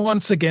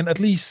once again at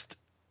least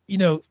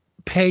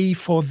pay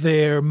for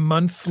their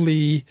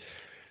monthly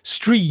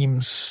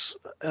streams.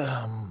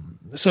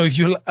 So if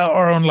you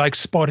are on like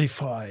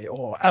Spotify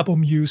or Apple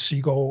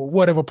Music or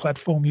whatever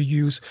platform you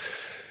use,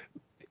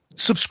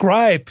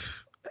 subscribe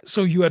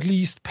so you at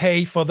least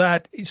pay for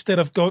that instead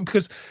of going,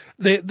 because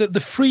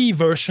the free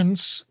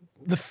versions,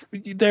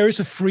 there is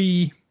a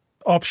free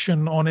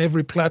option on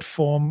every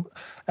platform,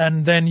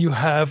 and then you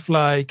have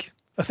I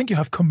think you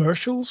have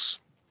commercials,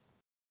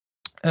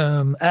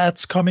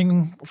 ads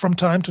coming from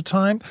time to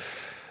time.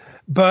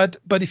 But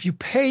if you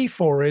pay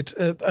for it,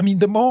 I mean,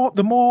 the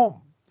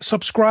more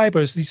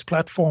subscribers these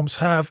platforms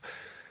have,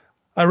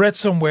 I read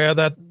somewhere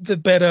that the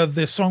better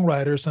the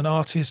songwriters and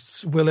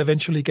artists will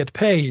eventually get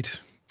paid.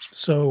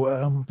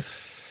 So,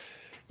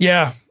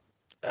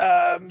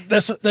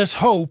 there's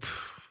hope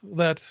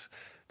that,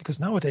 because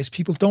nowadays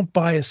people don't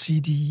buy a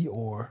CD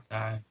or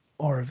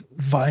or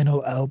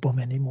vinyl album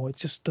anymore. It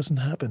just doesn't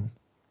happen.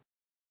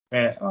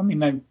 Yeah, I mean,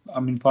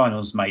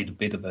 vinyl's made a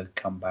bit of a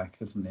comeback,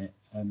 hasn't it?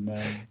 And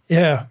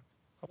yeah,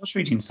 I was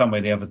reading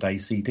somewhere the other day,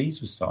 CDs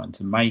were starting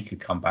to make a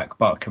comeback,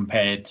 but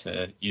compared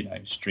to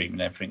streaming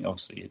and everything,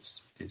 obviously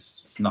it's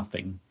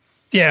nothing.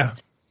 Yeah,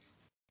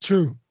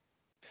 true.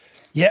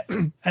 Yeah,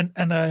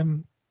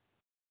 and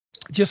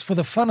just for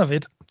the fun of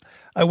it,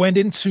 I went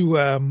into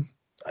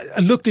I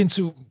looked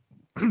into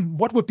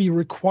what would be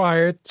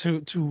required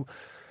to,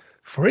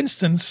 for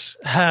instance,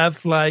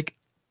 have like,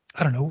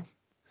 I don't know,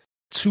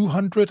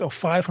 200 or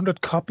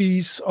 500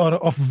 copies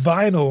of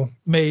vinyl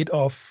made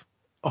of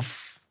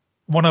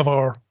one of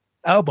our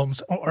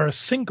albums or a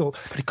single,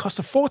 but it costs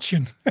a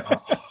fortune.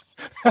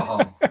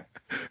 Yeah.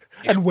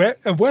 And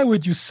where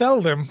would you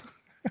sell them?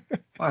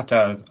 I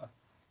don't.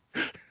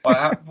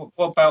 What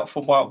about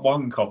for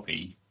one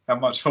copy? How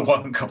much for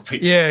one copy?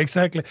 Yeah,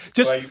 exactly.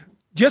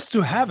 Just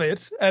to have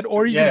it,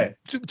 or even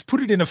to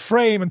put it in a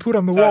frame and put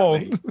on the wall.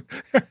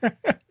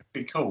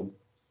 Be cool.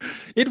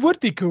 It would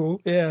be cool.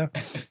 Yeah.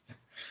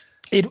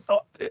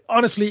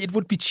 Honestly, it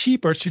would be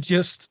cheaper to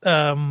just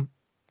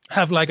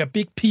have like a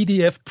big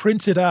PDF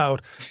printed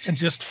out and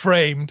just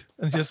framed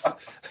and just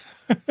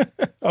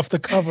off the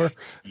cover.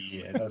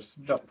 Yeah, that's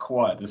not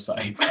quite the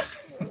same.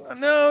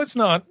 No, it's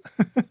not.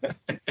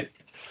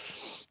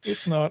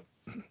 It's not.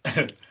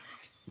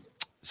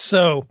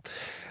 So,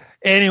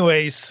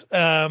 anyways,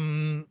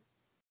 do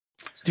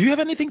you have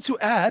anything to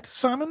add,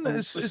 Simon?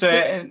 Is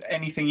there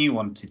anything you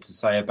wanted to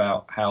say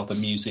about how the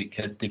music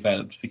had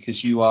developed?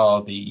 Because you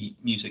are the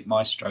music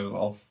maestro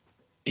of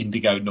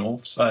Indigo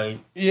North, so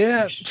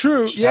yeah,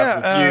 true.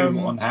 Have a view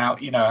on how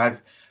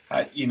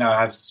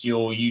has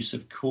your use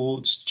of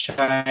chords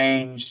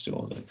changed,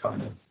 or the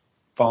kind of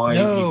vibe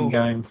you've been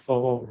going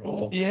for?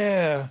 Or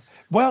yeah,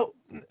 well,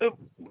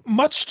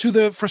 much to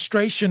the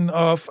frustration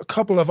of a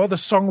couple of other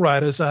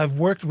songwriters I've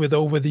worked with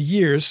over the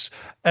years,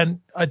 and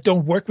I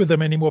don't work with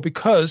them anymore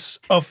because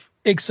of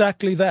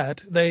exactly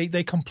that.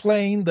 They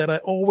complain that I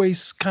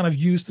always kind of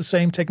use the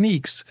same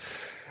techniques.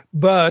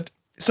 But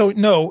so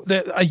no,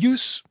 I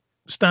use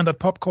standard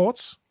pop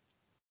chords,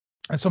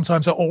 and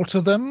sometimes I alter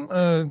them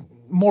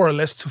more or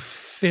less to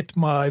fit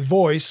my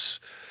voice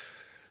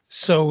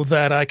so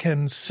that I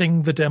can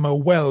sing the demo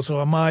well.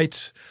 So I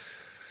might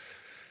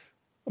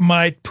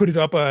put it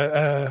up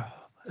a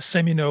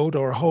semi-note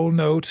or a whole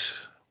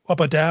note up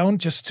or down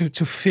just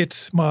to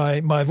fit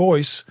my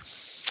voice.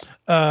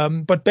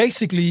 But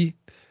basically,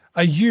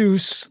 I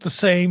use the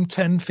same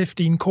 10,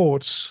 15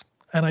 chords,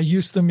 and I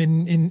use them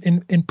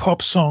in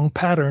pop song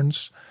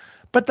patterns.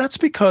 But that's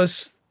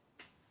because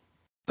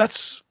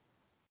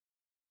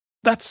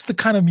that's the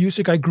kind of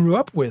music I grew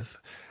up with,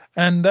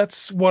 and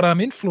that's what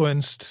I'm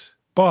influenced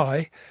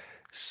by,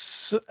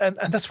 and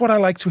that's what I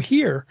like to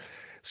hear.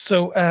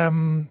 So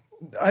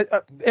I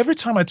every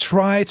time I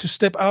try to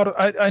step out,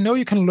 I know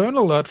you can learn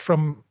a lot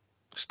from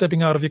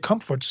stepping out of your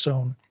comfort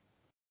zone.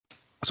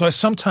 So I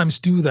sometimes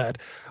do that,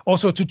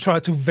 also to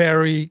try to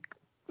vary,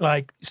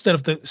 like instead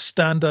of the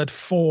standard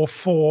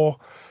 4/4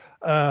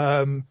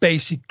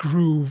 basic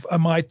groove, I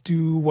might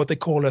do what they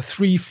call a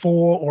 3/4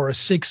 or a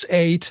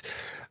 6/8,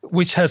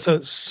 which has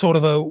a sort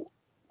of a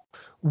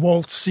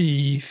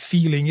waltzy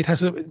feeling. It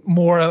has a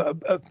more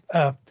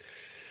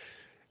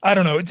I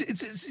don't know.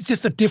 It's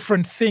just a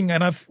different thing,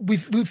 and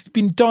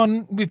we've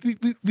done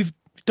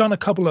a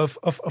couple of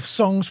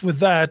songs with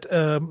that.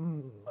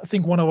 I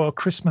think one of our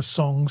Christmas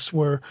songs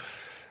were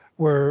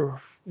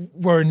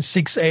in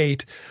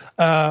 6/8,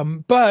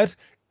 but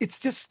it's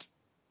just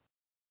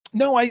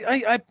no.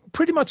 I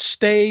pretty much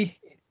stay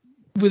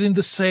within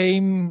the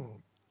same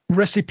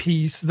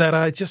recipes that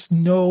I just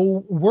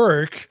know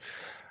work,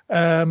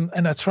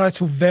 and I try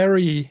to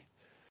vary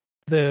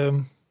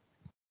the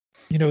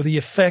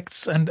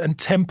effects and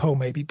tempo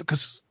maybe,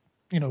 because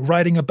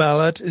writing a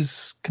ballad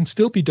can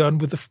still be done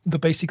with the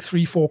basic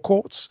 3/4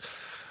 chords,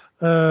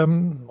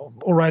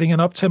 or writing an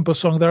up-tempo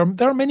song.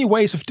 There are many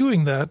ways of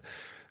doing that.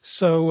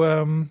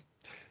 So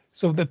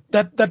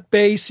that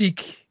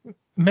basic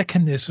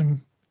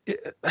mechanism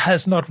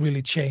has not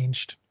really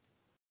changed.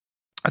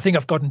 I think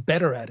I've gotten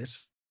better at it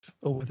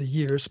over the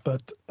years,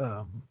 but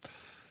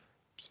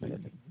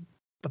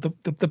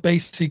the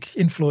basic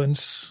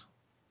influence,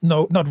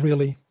 no, not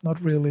really.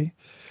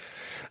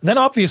 Then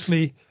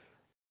obviously,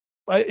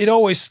 it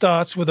always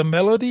starts with a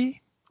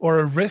melody or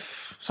a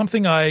riff,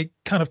 something I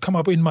kind of come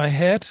up in my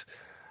head,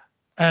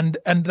 and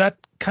that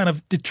kind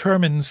of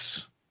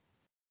determines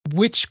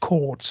which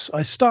chords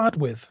I start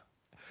with.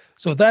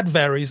 So that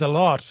varies a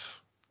lot,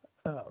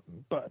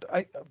 but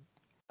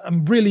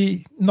I'm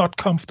really not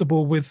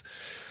comfortable with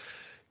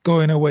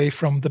going away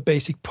from the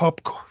basic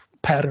pop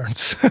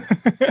patterns.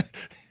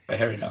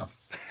 Fair enough.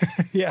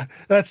 Yeah,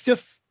 that's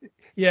just,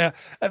 yeah.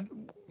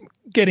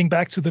 Getting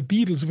back to the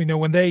Beatles, we know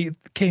when they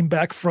came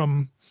back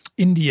from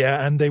India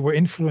and they were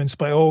influenced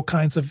by all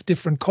kinds of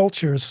different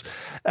cultures,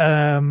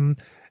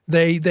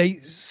 they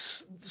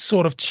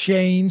sort of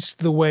changed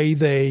the way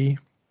they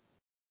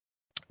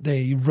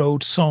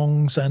wrote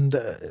songs, and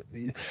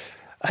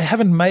I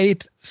haven't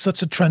made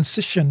such a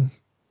transition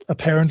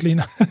Apparently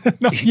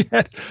not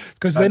yet,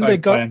 because then they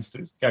got plans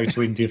to go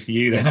to India for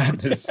you, then,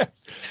 Anders.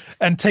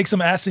 And take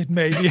some acid,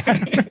 maybe.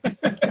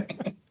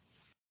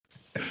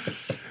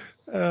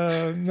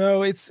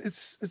 No,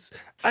 it's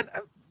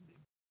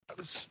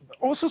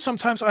also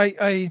sometimes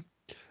I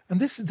and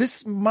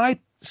this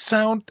might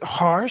sound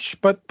harsh,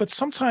 but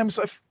sometimes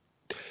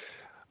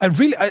I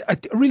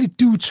really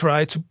do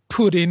try to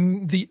put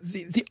in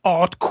the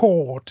odd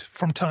chord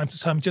from time to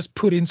time, just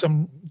put in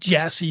some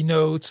jazzy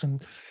notes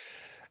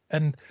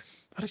but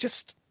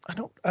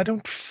I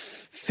don't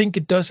think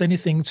it does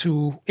anything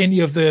to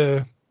any of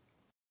the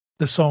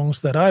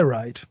songs that I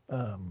write.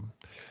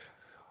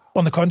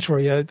 On the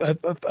contrary,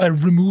 I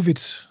remove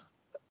it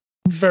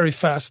very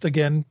fast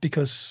again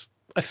because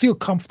I feel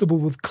comfortable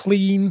with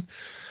clean,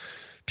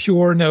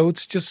 pure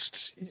notes.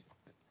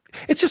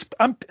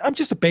 I'm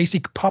just a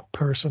basic pop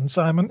person,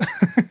 Simon.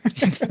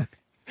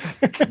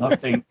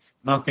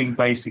 Nothing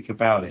basic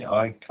about it.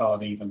 I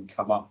can't even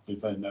come up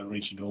with an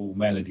original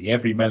melody.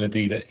 Every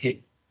melody that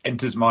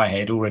enters my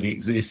head already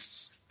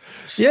exists.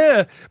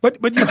 Yeah, but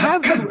you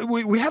have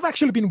we have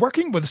actually been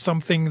working with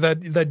something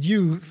that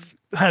you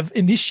have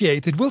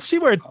initiated. We'll see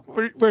where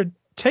it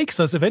takes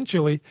us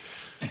eventually.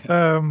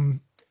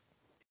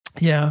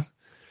 Yeah.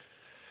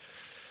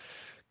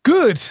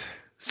 Good,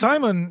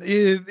 Simon.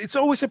 It's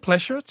always a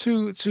pleasure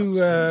to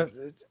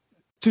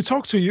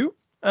talk to you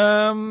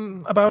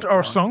about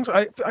our songs.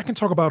 I can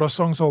talk about our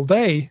songs all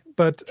day,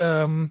 but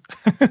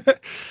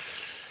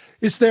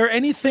is there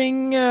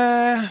anything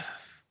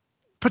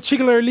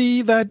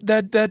particularly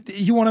that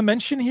you want to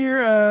mention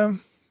here?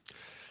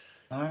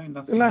 No,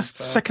 nothing. The last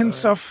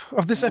seconds of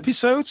this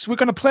episode, we're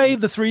going to play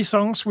the 3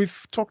 songs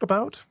we've talked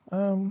about.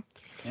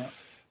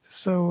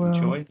 So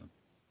enjoy them.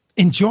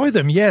 Enjoy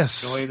them,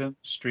 yes. Enjoy them,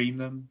 stream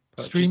them,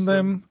 stream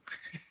them.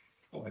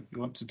 Whatever you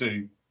want to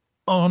do.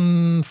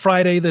 On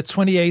Friday, the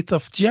 28th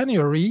of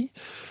January,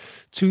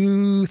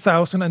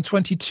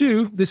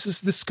 2022. This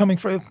is coming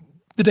for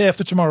the day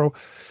after tomorrow.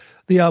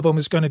 The album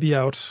is going to be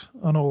out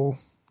on all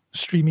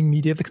streaming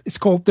media. It's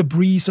called The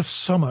Breeze of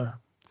Summer,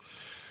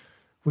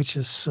 which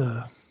is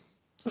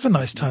that's a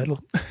nice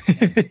title.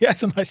 Yeah,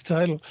 it's a nice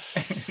title.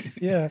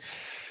 Yeah.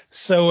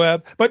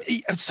 So, but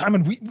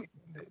Simon,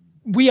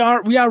 we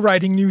are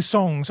writing new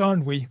songs,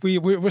 aren't we?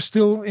 We're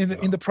still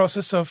in the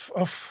process of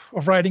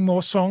writing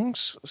more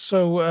songs.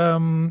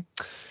 So,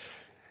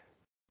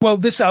 well,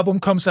 this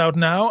album comes out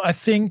now. I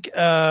think,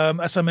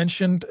 as I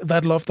mentioned,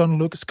 That Love Don't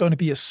Look is going to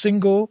be a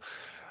single.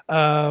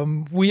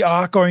 We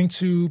are going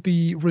to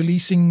be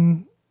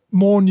releasing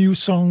more new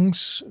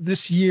songs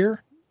this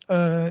year,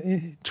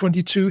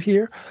 22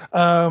 here.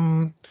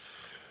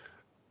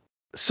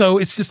 So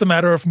it's just a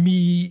matter of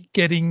me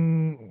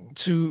getting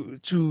to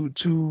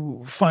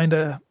find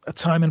a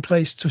time and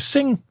place to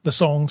sing the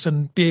songs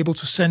and be able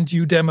to send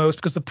you demos,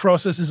 because the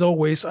process is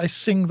always I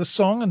sing the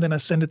song and then I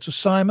send it to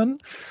Simon,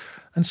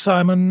 and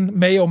Simon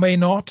may or may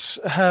not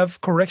have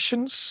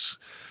corrections,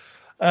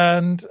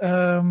 and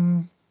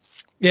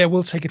yeah,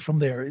 we'll take it from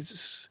there.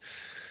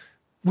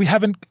 We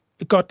haven't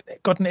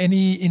gotten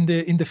any in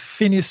the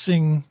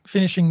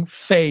finishing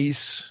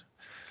phase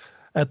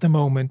at the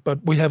moment, but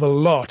we have a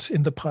lot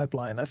in the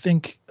pipeline. I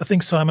think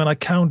Simon, I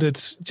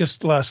counted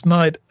just last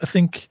night. I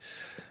think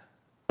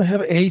I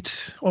have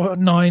 8 or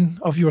 9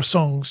 of your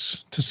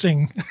songs to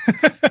sing.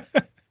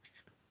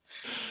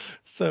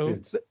 So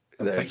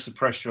that takes the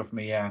pressure off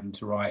me having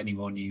to write any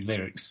more new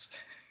lyrics.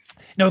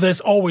 No,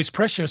 there's always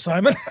pressure,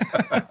 Simon.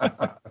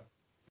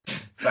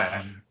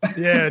 Damn.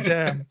 Yeah,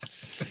 damn.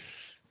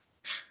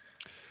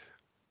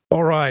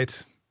 All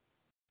right.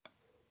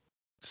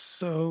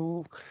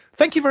 So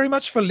thank you very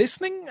much for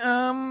listening.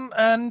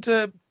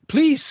 And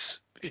please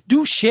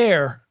do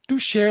share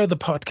the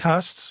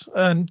podcast,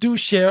 and do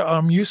share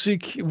our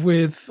music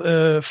with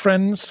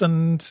friends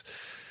and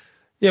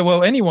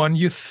anyone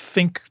you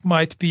think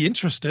might be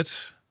interested.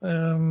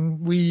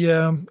 We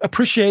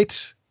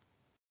appreciate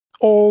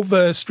all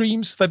the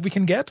streams that we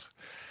can get.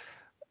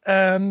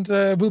 And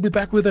we'll be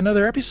back with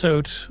another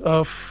episode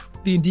of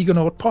the Indigo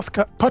North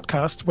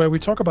podcast, where we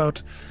talk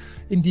about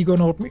Indigo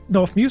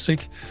North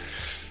music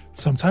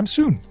sometime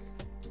soon.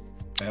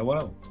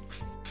 Farewell.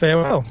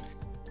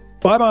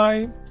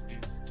 Bye-bye.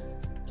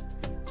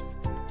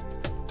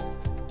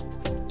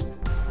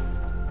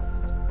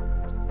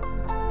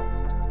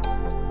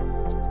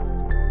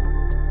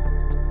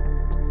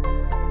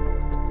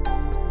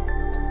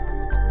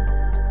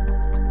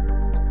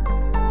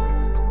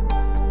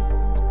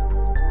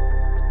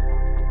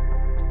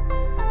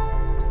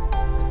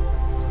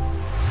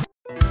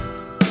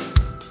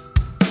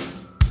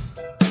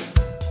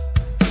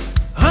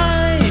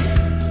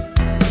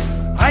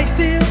 I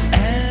still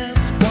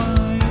ask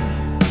why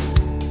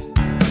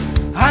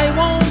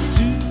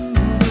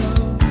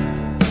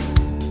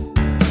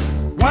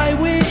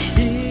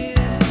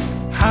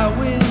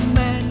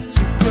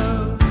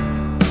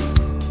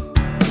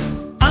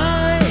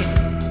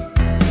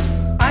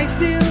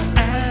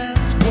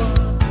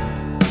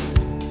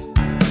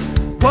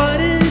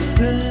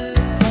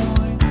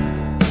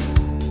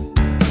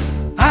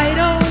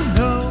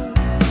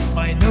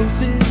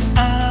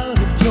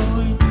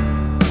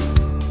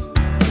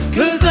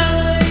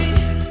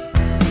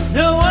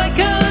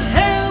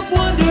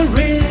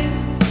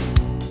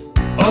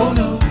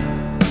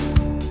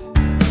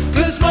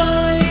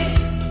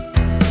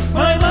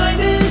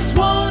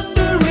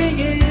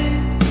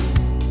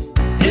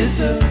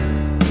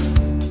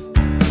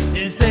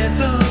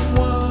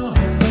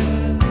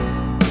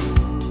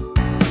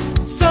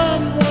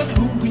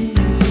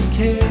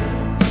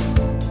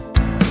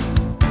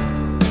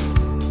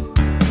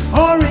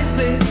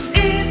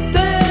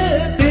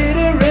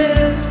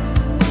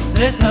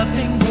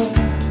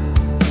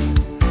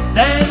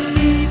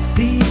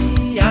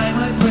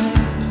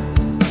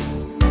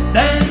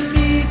then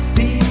meets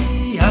the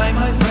eye,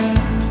 my friend.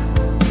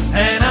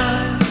 And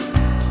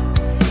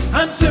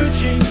I'm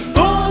searching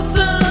for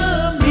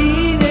some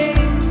meaning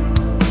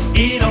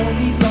in all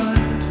these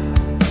lives.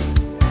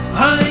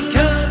 I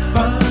can't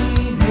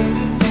find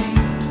anything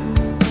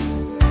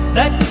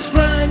that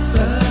describes a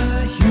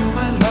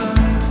human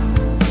life.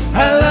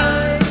 A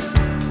life.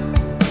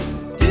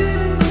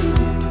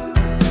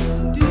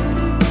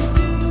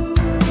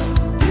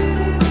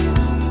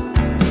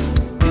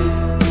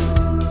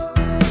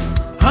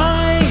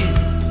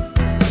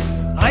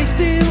 I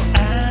still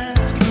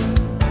ask you,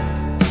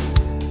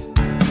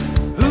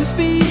 who's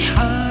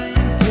behind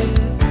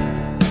this?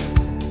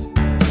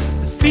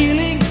 The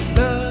feeling of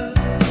love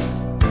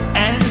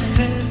and a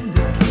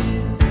tender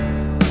kiss.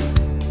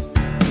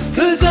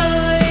 'Cause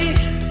I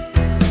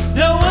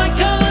know I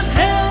can't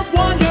help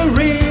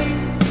wondering,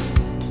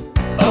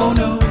 oh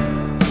no,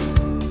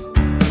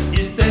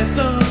 is there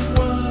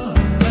someone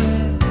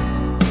there?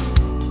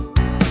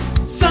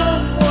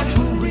 Someone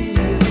who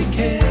really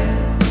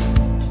cares?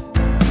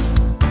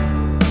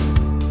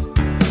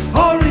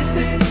 Or is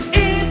this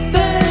it,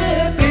 the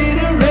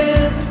bitter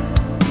end?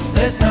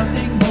 There's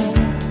nothing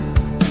more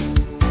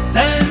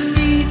than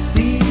meets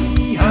the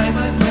eye,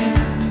 my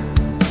friend.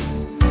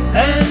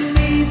 Than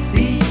meets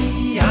the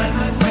eye,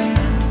 my friend.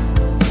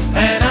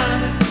 And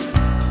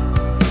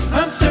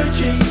I'm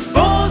searching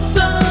for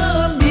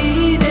some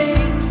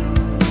meaning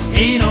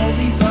in all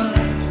these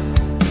lives.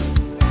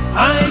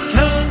 I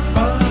can't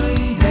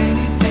find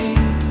anything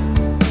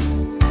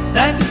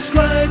that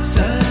describes a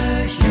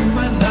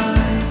human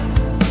life.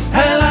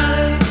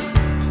 Alive.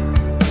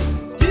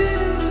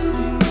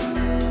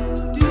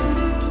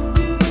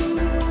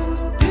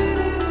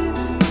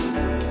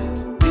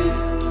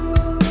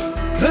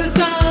 'Cause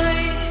I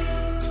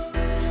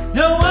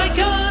know I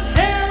can't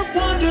help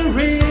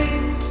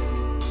wondering,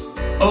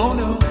 oh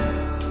no,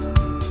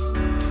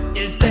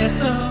 is there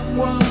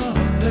someone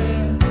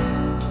there?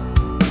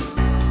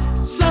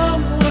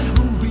 Someone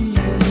who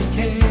really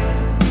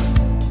cares?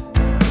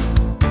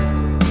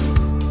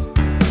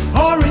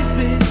 Or is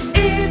this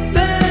it,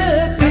 the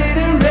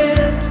bitter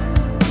end?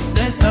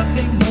 There's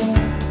nothing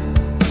more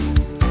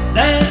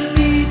than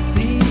meets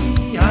the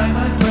eye,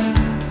 my friend.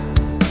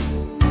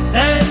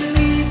 Than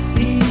meets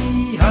the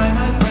eye,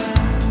 my friend.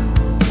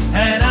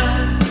 And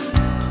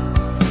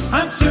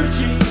I'm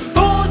searching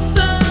for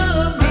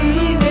some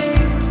meaning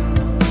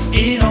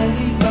in all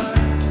these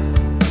lives.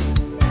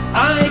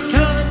 I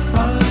can't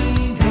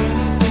find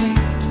anything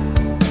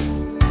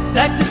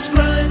that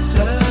describes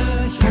a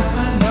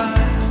human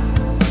life.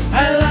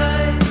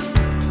 Alive.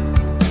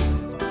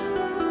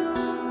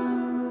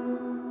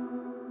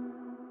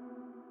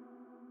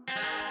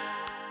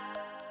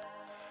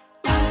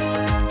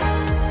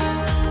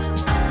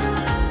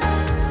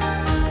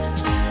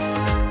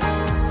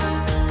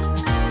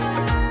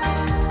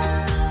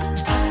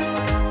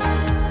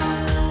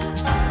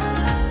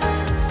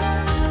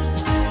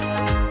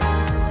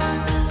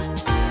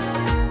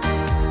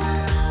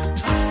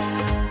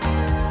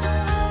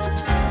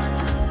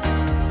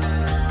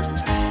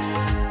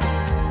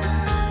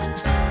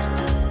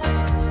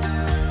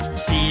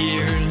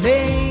 Fear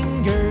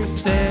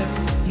lingers, death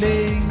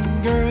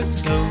lingers,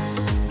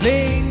 ghosts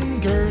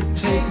linger,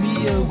 take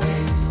me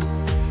away.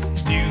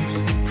 News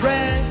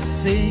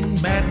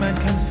depressing, madman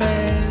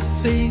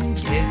confessing,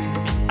 get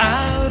me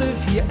out of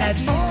here at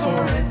least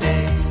for a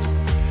day.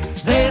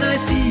 Then I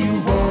see you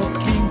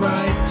walking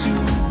right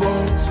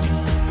towards me,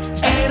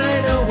 and I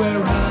know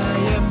where I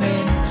am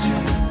meant to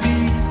be.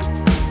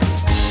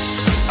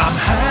 I'm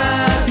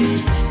happy,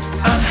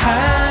 I'm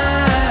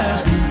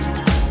happy,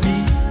 me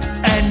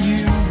and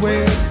you,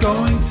 we're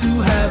going to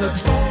have a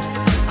ball.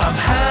 I'm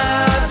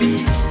happy,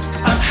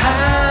 I'm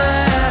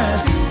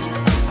happy,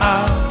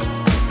 I'll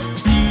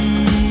be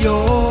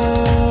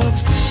your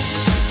friend.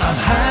 I'm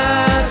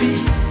happy,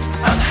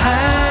 I'm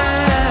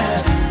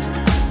happy,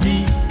 me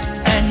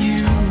and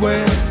you,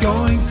 we're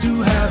going to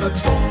have a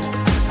ball.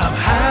 I'm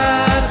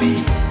happy,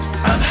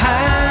 I'm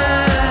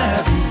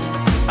happy,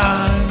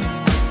 I'm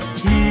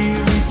here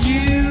with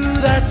you,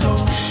 that's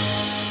all.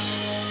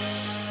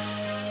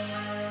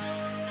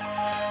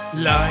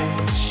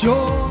 Life's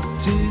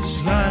shortish,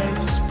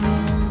 life's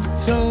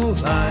brutal,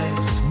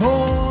 life's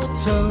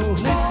mortal,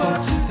 live for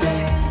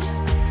today.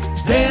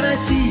 Then I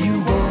see you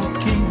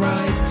walking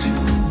right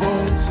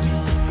towards me,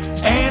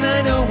 and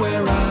I know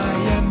where I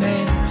am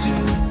meant to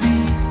be.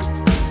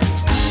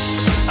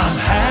 I'm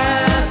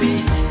happy,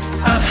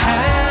 I'm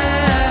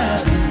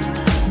happy,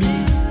 me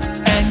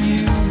and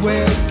you,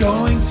 we're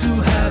going to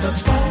have a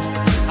ball.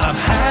 I'm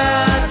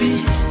happy,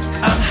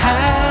 I'm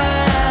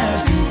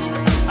happy,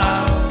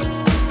 I'll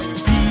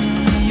be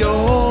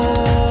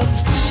your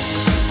friend.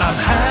 I'm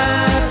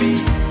happy,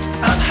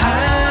 I'm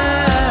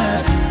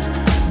happy,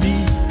 me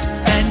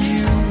and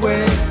you,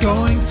 we're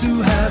going to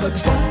have a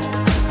ball.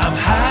 I'm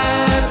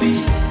happy,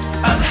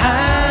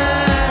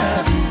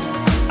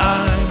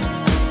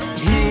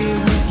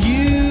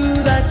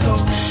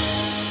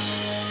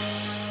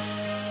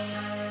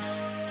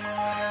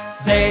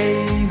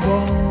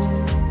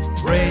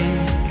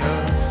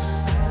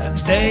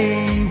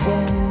 They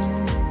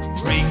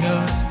won't bring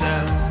us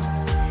down.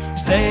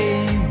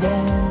 They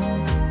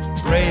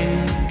won't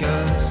break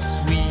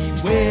us. We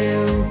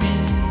will be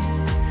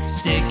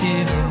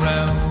sticking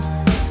around.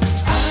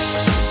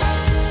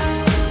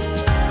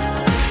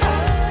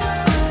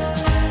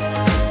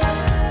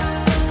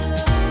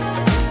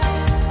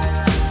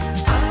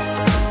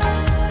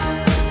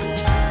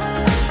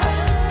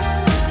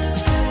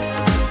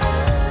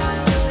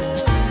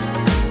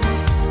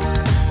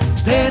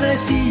 Then I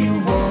see you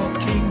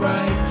walking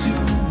right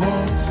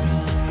towards me,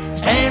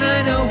 and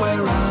I know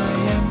where I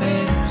am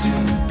meant to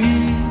be.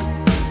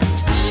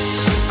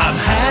 I'm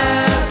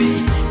happy,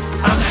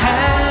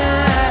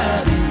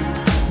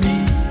 me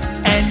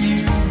and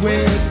you,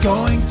 we're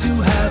going to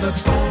have a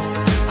ball.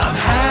 I'm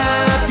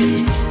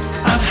happy,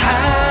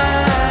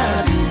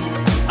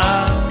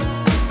 I'll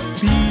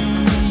be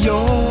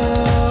your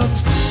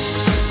friend.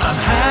 I'm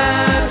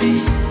happy,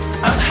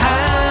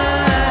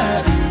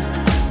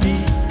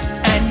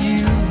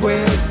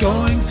 we're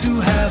going to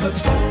have a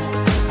ball.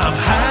 I'm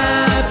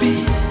happy,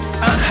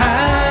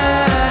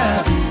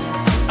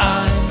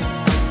 I'm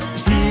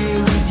here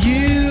with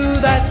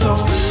you, that's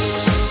all.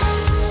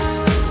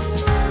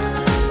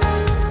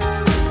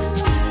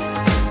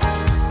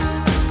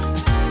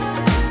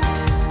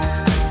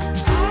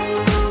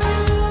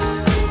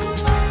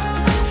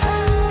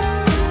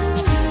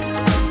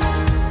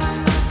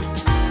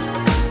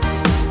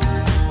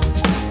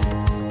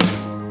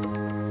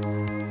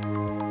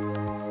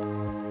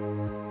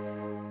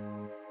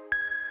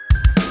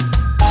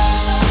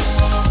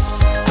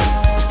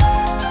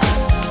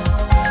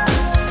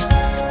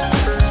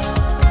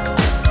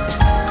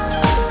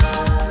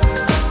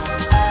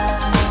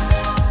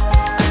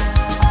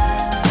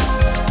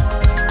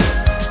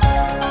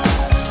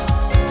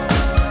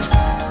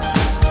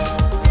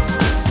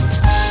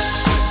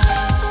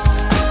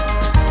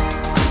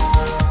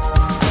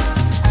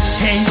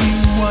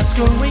 What's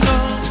going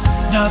on?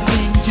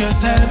 Nothing,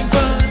 just having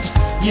fun.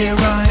 Yeah,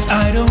 right,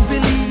 I don't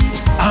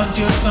believe I'm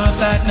just not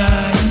that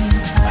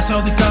naive. I saw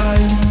the guy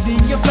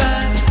leaving your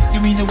flat. You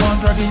mean the one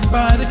dragged in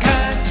by the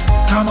cat?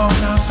 Come on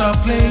now, stop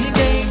playing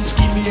games.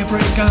 Give me a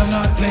break, I'm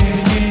not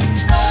playing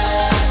games.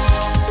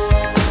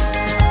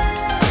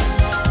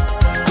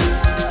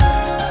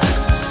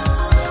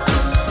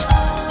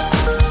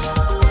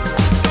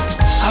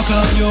 How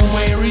come you're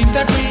wearing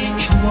that ring?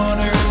 Who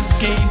on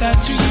earth gave that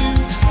to you?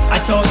 I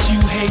thought you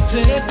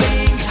hated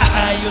me.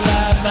 Haha, you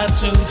laugh,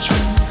 that's so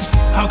true.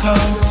 How come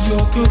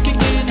you're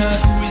cooking dinner?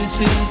 Who is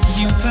it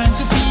you plan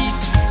to feed?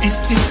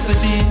 It's just the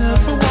dinner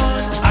for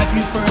one. I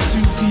prefer to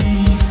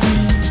be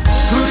free.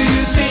 Who do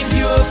you think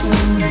you're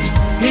fooling?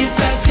 It's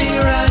as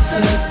clear as the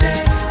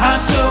day.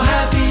 I'm so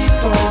happy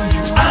for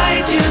you.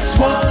 I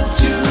just want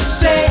to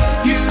say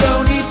you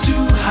don't need to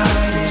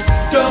hide it.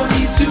 Don't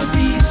need to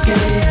be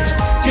scared.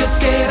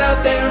 Just get out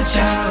there and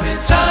shout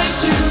it. Time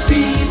to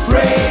be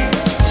brave.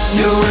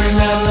 You're wearing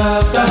that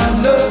love,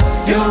 that look.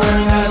 You're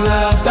wearing that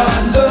love,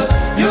 that look.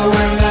 You're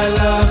wearing that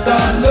love,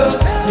 that look.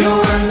 You're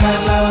wearing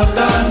that love,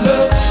 that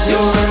look.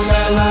 You're wearing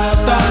that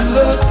love, that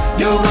look.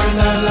 You're wearing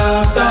that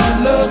love, that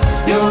look.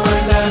 You're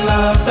wearing that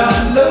love,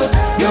 that look.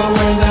 You're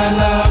wearing that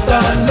love,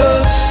 that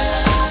look.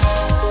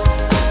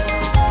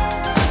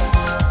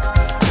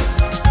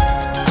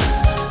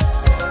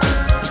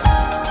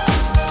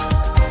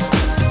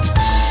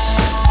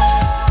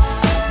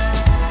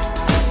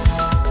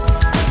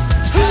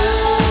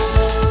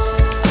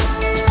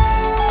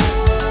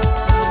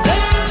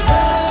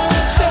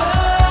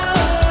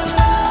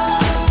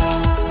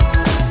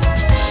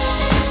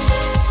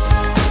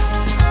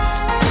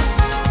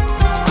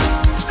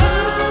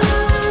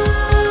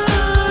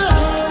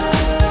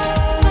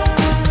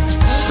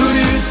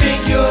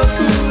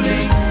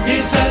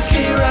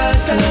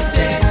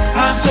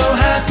 I'm so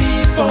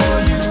happy for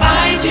you.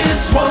 I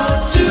just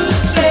want to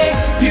say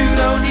you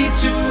don't need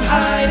to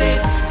hide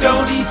it.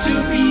 Don't need to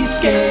be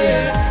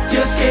scared.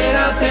 Just get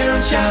out there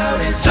and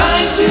shout it.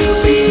 Time to